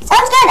farm. Sounds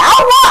good.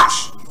 I'll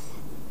wash.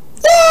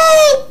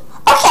 Yay!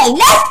 Okay,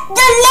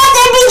 let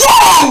it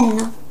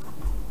begin!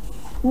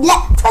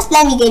 First,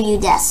 let me give you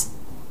this.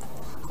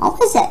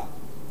 What is it?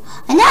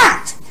 An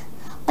axe.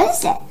 What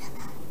is it?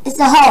 It's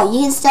a hoe.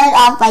 You can start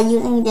off by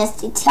using this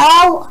to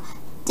till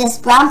this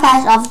brown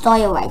patch of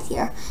soil right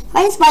here.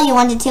 Find the spot you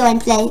want to till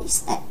and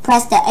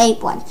press the A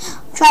button.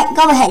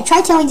 Go ahead,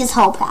 try tilling this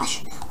whole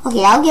patch.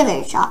 Okay, I'll give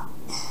it a shot.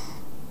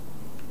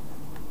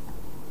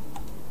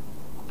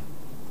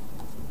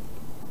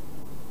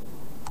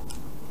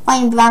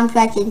 Find brown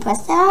patch and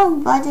press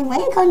down button. When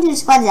you come to the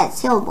spot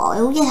that's tillable,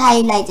 it will get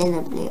highlighted in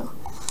the blue.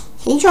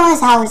 Can you show us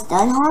how it's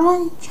done,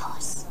 Harmon? Show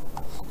us.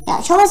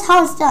 Yeah, show us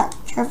how it's done.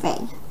 Sure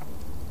thing.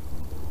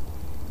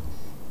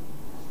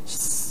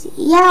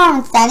 Yeah,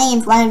 I'm standing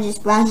in front of this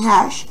brown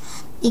hash.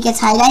 It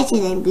gets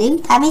highlighted in blue.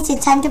 That means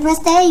it's time to press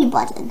the A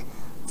button.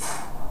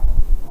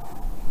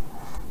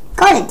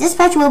 Got it. This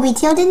patch will be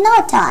tilled in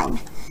no time.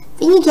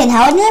 Think you can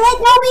help me, right,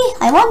 Nobi?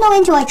 I won't know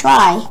until I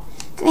try.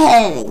 Go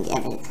ahead and give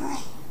it a try.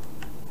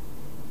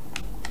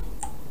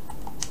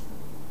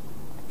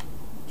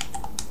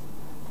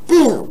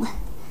 Boom.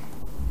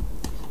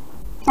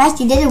 Nice,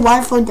 you did a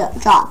wonderful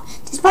job.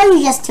 This part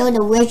you just tilled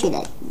a wish in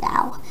it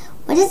now.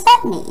 What does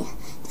that mean?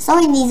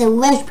 Someone needs a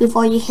wish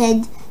before you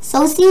can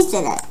sow seeds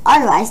in it.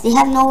 Otherwise, they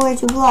have nowhere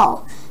to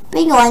grow.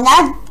 Bingo, on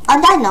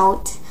that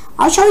note,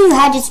 I'll show you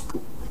how to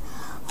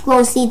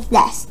grow seeds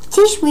best.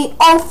 Teach me,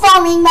 oh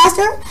farming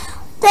master.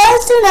 The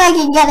sooner I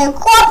can get a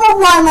crop of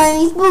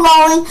watermelons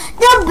growing,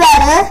 the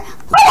better.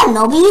 What up,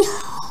 Nobi?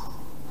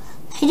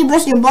 I hate to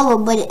burst your bubble,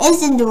 but it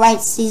isn't the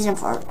right season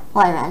for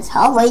watermelons.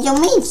 How late your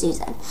main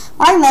season?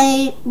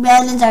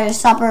 Watermelons are a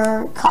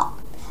supper crop.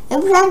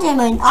 If you plant them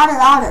in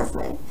other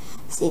fruit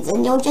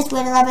season, you'll just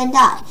wither up and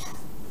die.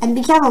 And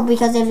be careful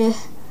because if the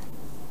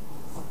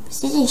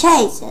season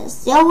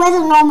changes, they'll wither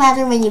no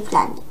matter when you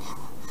plant it.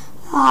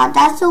 Ah,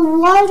 that's a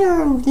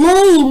water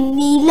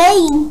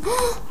lame.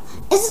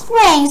 It's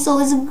spring, so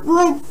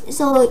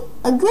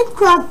a good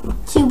crop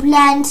to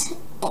plant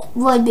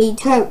would be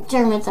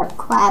turnips or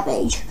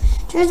cabbage.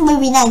 Turnips would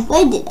be nice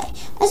good today.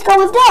 Let's go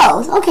with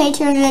those. Okay,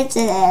 turnips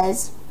it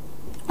is.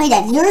 Wait,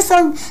 then here are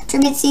some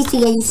turnip seeds to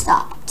get you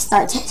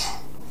started.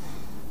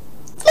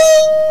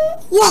 Bling!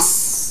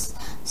 Yes!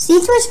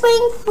 Seeds for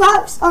spring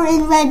crops are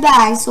in red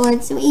bags, so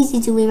it's easy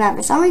to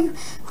remember. Summer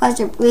crops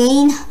are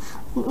green,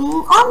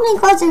 autumn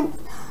crops are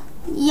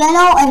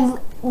yellow, and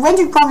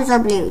winter crops are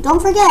blue.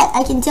 Don't forget,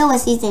 I can tell what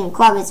season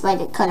crop is by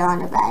the color on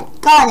the bag.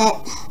 Got it.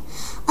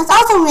 It's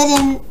also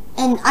written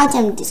in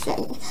item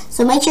description,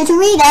 so make sure to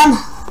read them.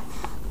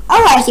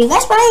 Alright, so you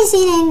guys probably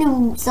seen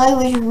in the story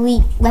which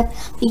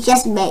we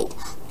just made.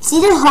 See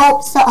the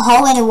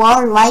hole in the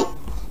wall, right?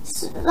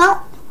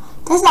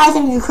 That's the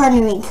item you're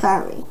currently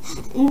carrying.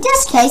 In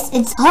this case,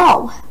 it's a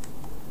hole.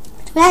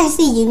 But as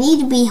you see, you need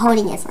to be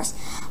holding it first.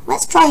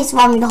 Let's try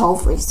swapping the hole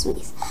for the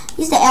squeeze.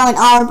 Use the L and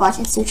R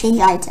buttons to change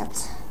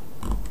items.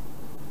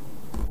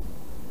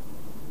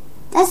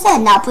 That's it.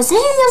 Now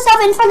position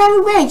yourself in front of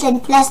a bridge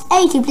and press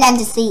A to plant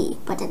the seed.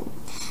 But then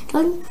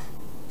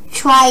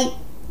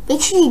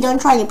make sure you don't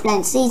try to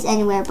plant seeds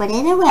anywhere but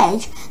in a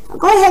wedge. Now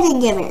go ahead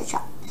and give it a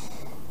shot.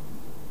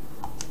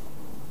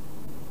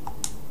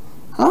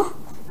 Huh?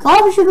 Go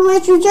over to the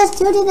wedge you just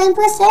tilted and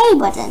press the A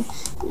button.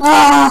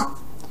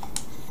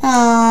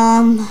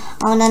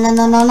 Oh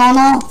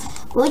no.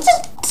 We'll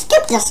just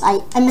skip this.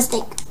 I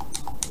mistake.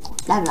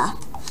 Blah blah.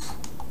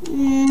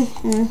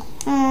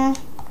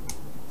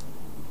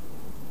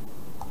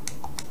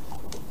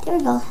 There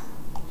we go.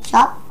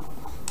 Shot.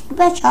 You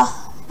betcha.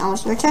 Now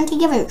it's your turn to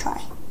give it a try.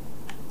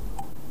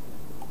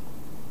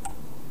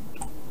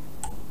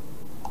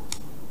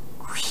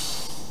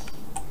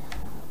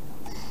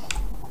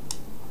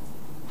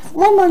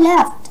 One more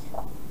left.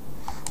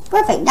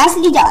 Perfect.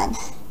 Nicely done.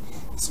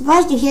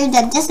 Surprised to hear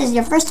that this is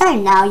your first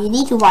time. Now you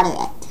need to water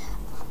it.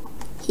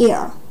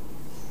 Here.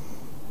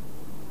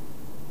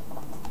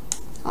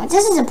 Oh,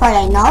 this is the part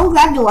I know.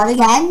 Grab the water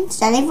can,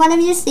 stand in front of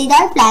your seed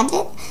I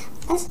planted,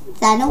 and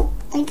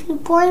to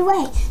pour it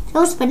away.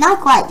 Close, but not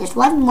quite. There's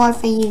one more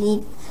thing you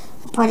need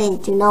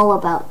important to know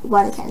about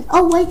water cans.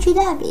 Oh, where should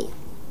that be?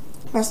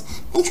 First,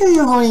 make sure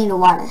you're holding the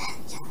water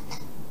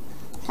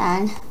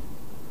can.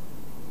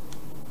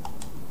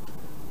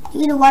 You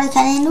get the water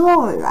can in the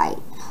lower right.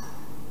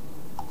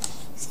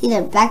 See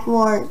the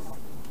backboard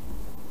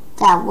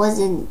that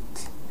wasn't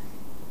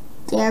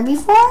there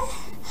before?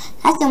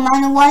 That's the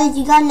amount of water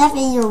you got left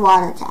in your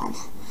water can.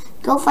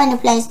 Go find a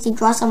place to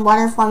draw some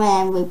water from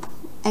it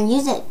and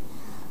use it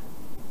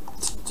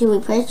to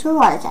replace your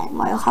water can.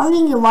 While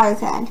holding your water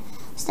can,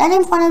 stand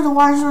in front of the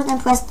water source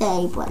and press the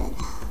A button.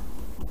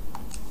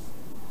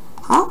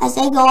 Huh? I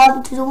say go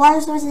up to the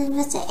water source and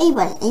press the A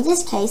button. In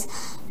this case,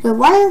 your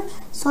water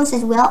source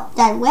is well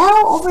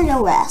over the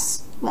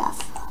rest.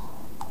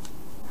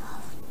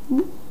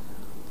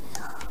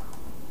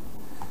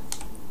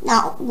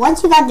 Now,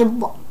 once you got some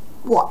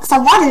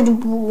water, the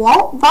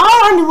bar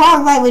on the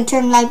wall right will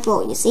turn light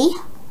blue, you see?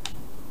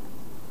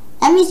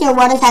 That means your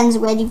water can is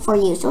ready for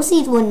use. So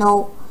seeds will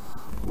know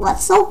what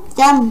soak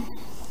them.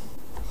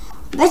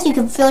 I bet you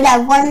can fill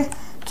that water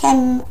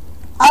can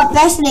up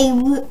basically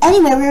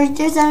anywhere where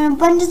there's an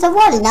abundance of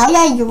water. Now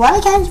your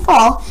water can is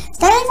full.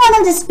 Stand in front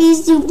of the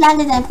species you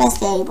planted and press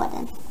the A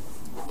button.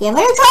 Give it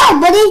a try,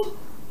 buddy.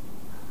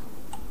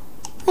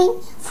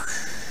 Ding.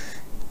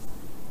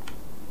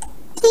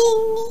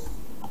 Ding.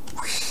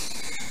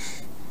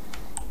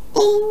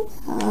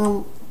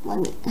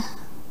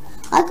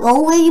 I'll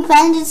go where you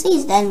planted the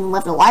seeds, then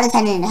with the water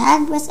can in the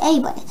hand, press A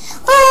button.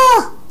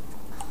 Ah!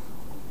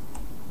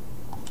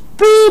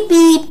 Beep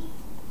beep.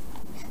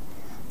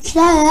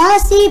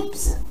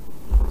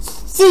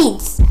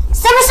 Seeds.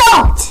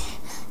 Somersault!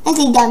 Next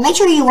thing done, make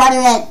sure you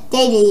water it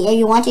daily if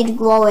you want it to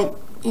grow it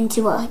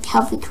into a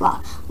healthy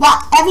crop.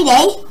 Well, every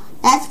day.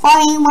 That's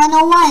farming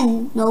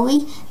 101, Noe.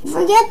 You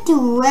forget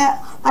to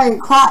water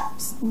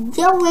crops,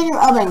 they'll wither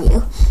up on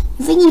you.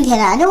 You think you can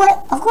handle it?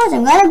 Of course,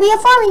 I'm gonna be a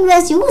farming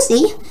vest, you will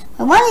see.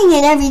 By watering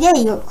it every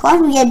day, your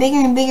crops will get bigger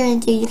and bigger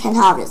until you can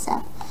harvest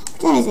them.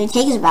 Sometimes it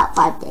takes about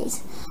 5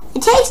 days.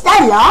 It takes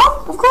that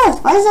long? Of course,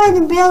 farms are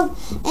to build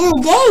in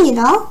a day, you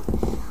know.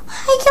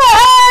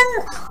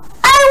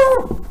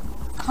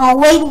 I'll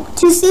wait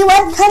to see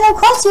what kind of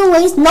crops you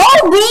waste. No,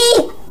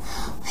 B!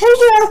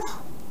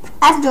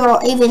 After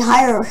even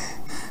higher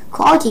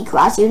quality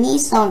crops, you need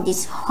some of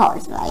this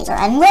fertilizer.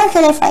 And where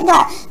can I find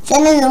that?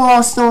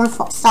 General store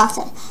stocks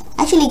it.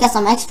 Actually got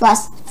some extra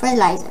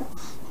fertilizer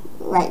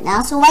right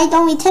now, so why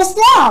don't we test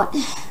it out?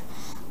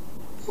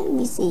 Let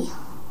me see.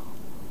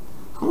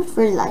 How much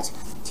fertilizer?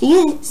 To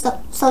use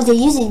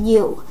it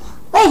you.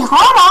 Wait,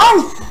 hold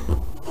on!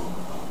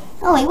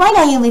 Oh wait, why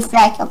don't you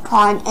reflect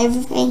upon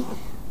everything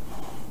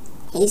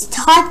he's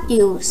taught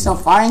you so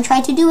far and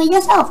try to do it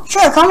yourself?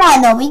 Sure, come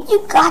on, Nobi,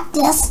 you got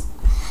this.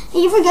 If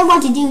you forget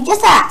what to do,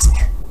 just ask.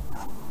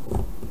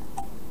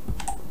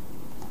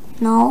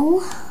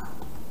 No.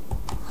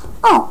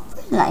 Oh,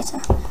 fertilizer.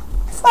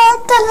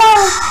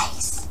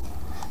 Fertilize.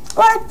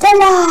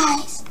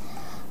 Fertilize.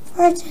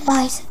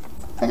 Fertilize.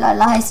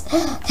 Fertilize.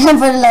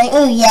 Fertilize.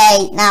 Oh,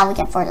 yay. Now we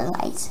can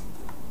fertilize.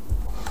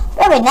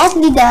 Very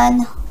nicely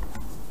done.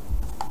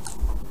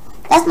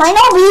 That's my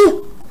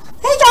Nobi.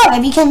 Great job.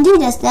 If you can do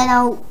this, then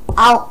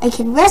I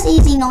can rest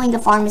easy knowing the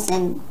farm is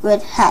in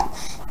good health.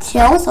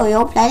 So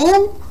you'll plant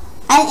it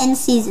and in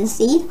season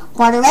seed,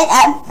 water it,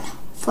 and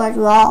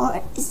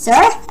fertilizer,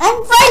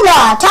 and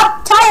voila!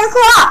 Top tier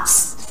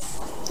crops!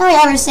 Don't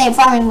ever say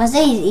farming was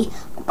easy.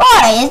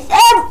 Boy, it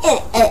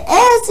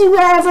is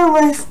ever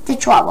worth the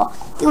trouble.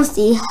 You'll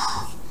see.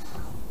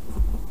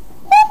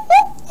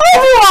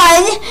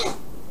 Everyone!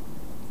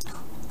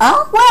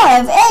 Oh,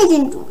 well, if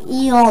agent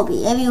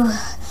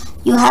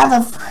if you have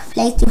a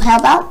place to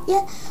help out,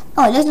 yeah.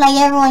 Oh, it looks like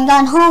everyone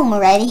gone home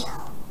already.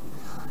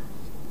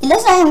 It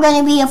looks like I'm going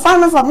to be a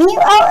farmer from here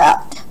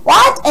out.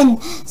 What? And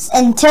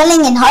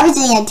tilling and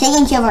harvesting and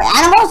taking care of our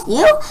animals?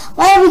 You?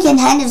 Why we can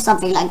handle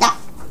something like that?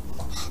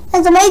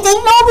 That's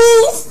amazing,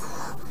 Nobies!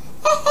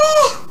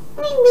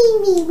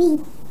 Me.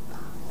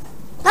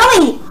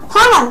 Nobby,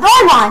 hold on,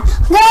 Doraemon.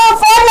 No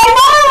farm like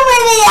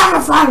nobody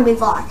ever farmed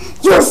before.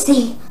 You'll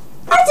see.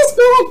 That's the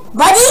spirit,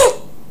 buddy.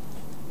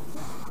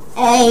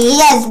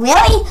 Yes,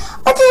 really?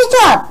 What's his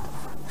job?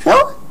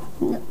 Sure?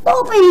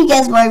 Hopefully he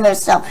gets more of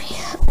stuff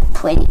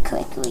pretty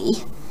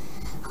quickly.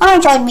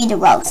 I'll try to beat the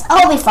ropes.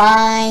 I'll be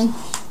fine.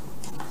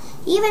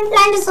 Even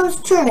planted some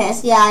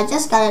tourists. Yeah, I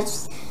just gotta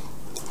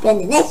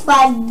spend the next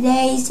 5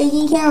 days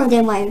taking care of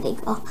them while they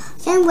go.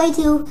 Can't wait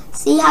to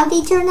see how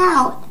they turn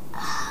out.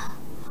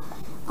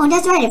 Oh,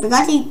 that's right. I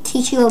forgot to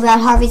teach you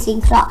about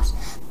harvesting crops.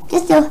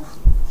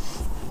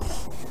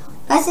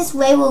 Fastest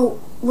way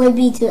would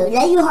be to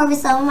let you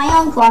harvest some of my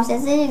own crops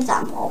as an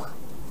example.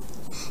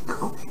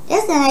 Now,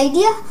 there's an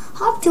idea.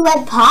 Hop to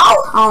it, Paul.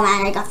 Oh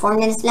man, I got 4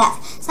 minutes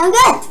left. Sound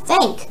good?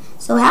 Think.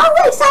 So how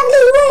exactly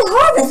do I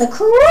harvest a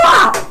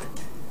crop?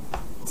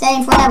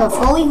 Setting for have a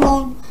fully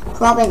grown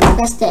crop and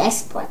press the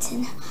X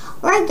button.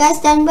 Alright guys,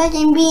 stand back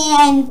and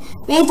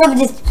make up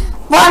this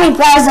farming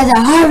process to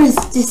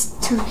harvest this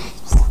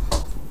turnips.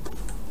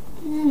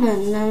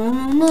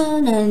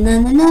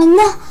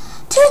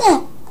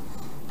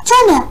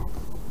 Turnip.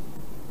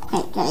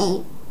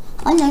 Okay.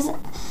 Like I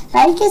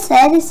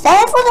said,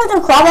 stand for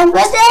the crop and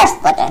press the X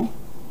button.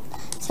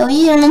 So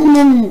you I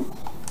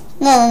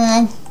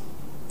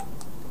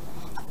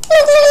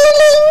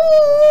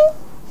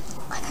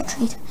got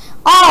treat.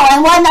 Oh,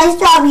 and what nice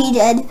job he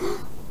did.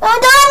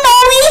 Don't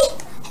know me.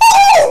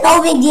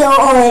 No big deal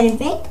or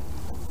anything.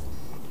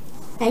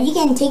 Now you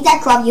can take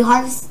that crop you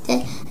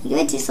harvested and give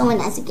it to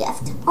someone as a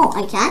gift. Oh,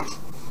 I can?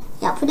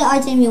 Yeah, put the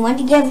item you want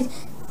to give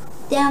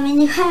them in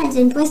your hands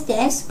and press the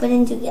X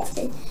button to gift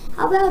it.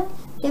 How about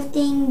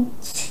gifting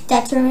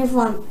that turnip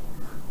from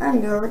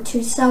Runn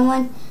to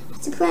someone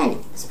as a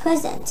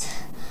present?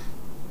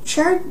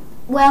 Sure.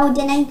 Well,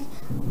 then I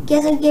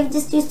guess I'll give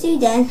this to Sue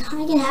then.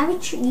 I can have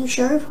it. You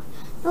sure?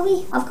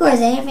 Maybe? Of course,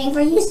 anything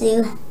for you,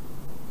 Sue.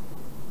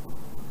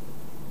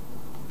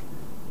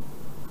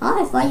 Oh,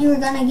 I thought you were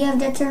gonna give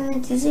the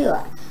tournament to Sue.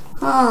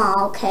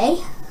 Oh,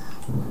 okay.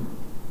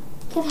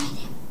 Good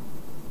idea.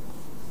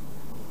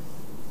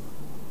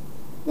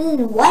 This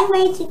is one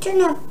way to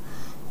turn up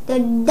the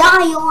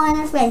dial on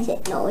a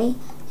friendship, Noe.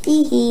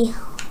 Hee hee.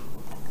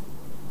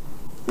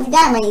 With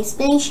that, my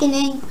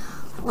explanation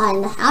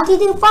on how to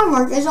do farm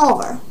work is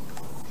over.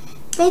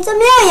 It's a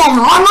million,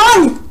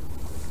 Harmon!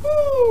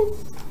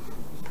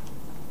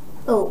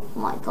 Oh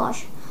my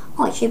gosh.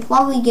 Oh, I should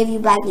probably give you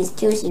back these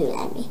 2 you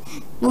lent me.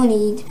 No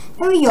need.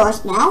 They're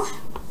yours now.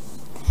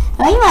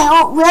 Are you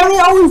my very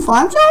own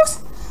farm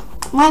tools?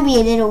 Might be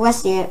a little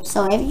rusty,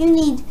 so if you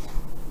need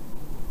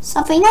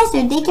something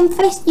nicer, they can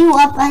fix you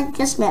up at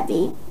just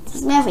smithing,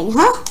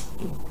 huh?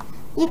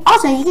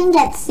 Also, you can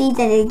get seeds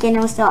at the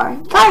beginning store.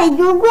 Got it,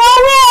 you're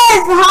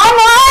glorious!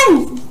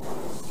 Harmon!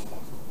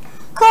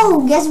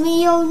 Cool, guess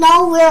we'll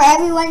know where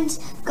everyone's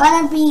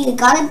gonna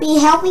be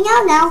helping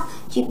out now.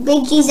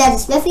 Big G's at the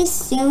smithy,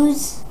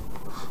 Sue's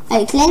at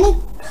the clinic,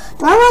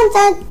 Doraemon's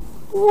at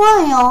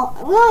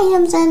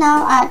William's and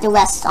now at the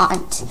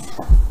restaurant.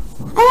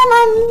 And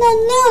I'm the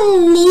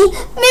newly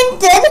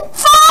minted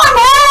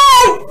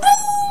farmer!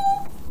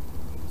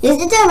 Here's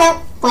the turnip.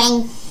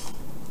 Boing.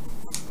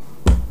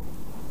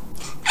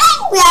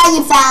 Well,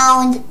 you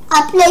found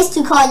a place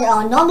to call your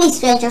own. Don't be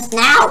strangers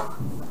now.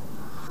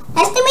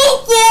 Nice to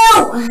meet you!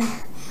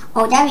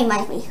 Oh, that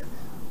reminds me.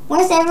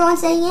 What is everyone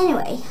saying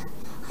anyway?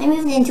 I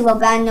moved into a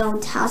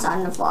abandoned house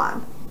on the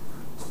farm.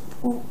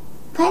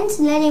 Penn's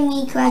letting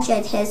me crash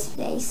at his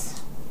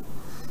place.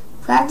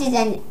 Practice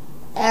and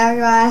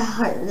Era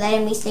are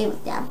letting me stay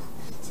with them.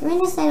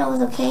 Serena said it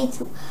was okay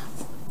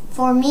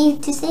for me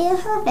to stay at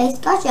her place.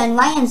 Gotcha, and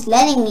Ryan's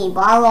letting me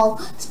borrow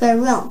spare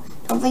room.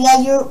 Don't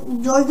forget your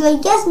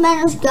good guest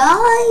manners,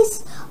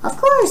 guys. Of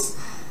course.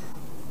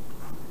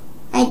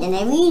 Right then,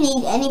 if you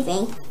need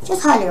anything,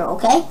 just holler,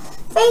 okay?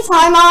 Thanks,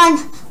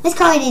 Harmon. Let's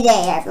call it a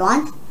day,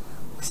 everyone.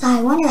 So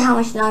I wonder how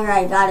much longer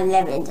I gotta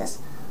live in this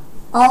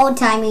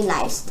old-timey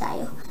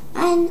lifestyle.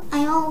 And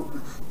I hope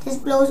this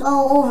blows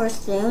all over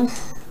soon.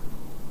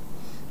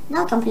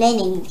 Not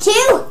complaining, you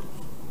too.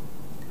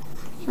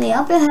 Anyway,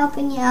 I'll be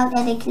helping you out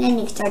at the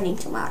clinic starting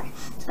tomorrow.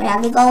 So I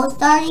have to go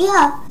starting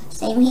up.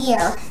 Same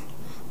here.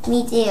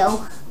 Me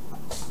too.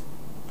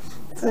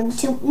 For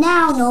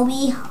now,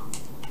 Nobi.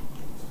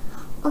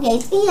 Okay,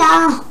 see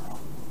ya.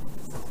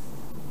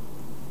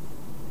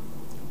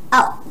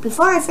 Oh,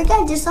 before I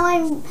forget, there's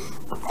some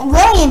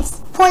very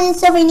important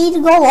stuff I need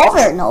to go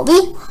over,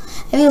 Nobi.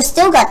 If you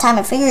still got time,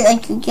 I figured I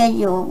could get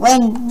you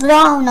rain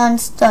down on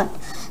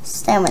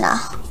stamina.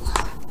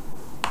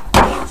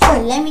 Sure,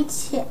 let me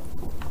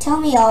tell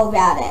me all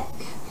about it.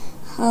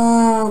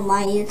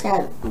 My ear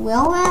got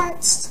well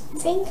rats, I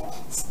think.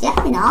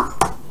 Stamina.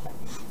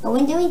 But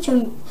when doing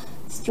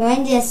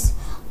tremendous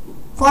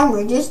farm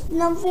work, there's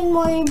nothing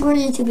more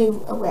important to be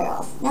aware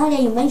of. Now that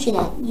you mention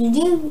it, you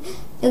do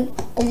look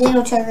a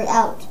little triggered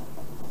out.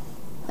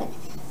 But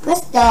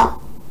press the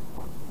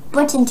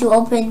button to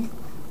open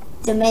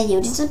the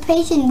menu. There's a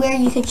page where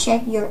you can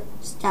check your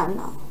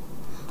stamina.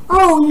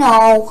 Oh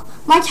no,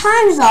 my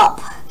time's up.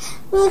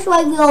 Looks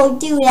like we'll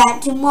do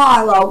that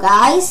tomorrow,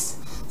 guys.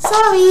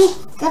 Sorry,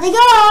 gotta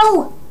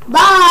go.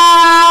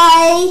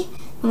 Bye.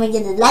 Don't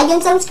forget to like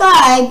and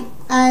subscribe.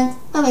 And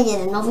don't forget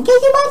to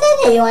notification button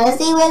if you want to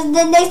see where's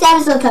the next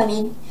episode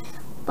coming.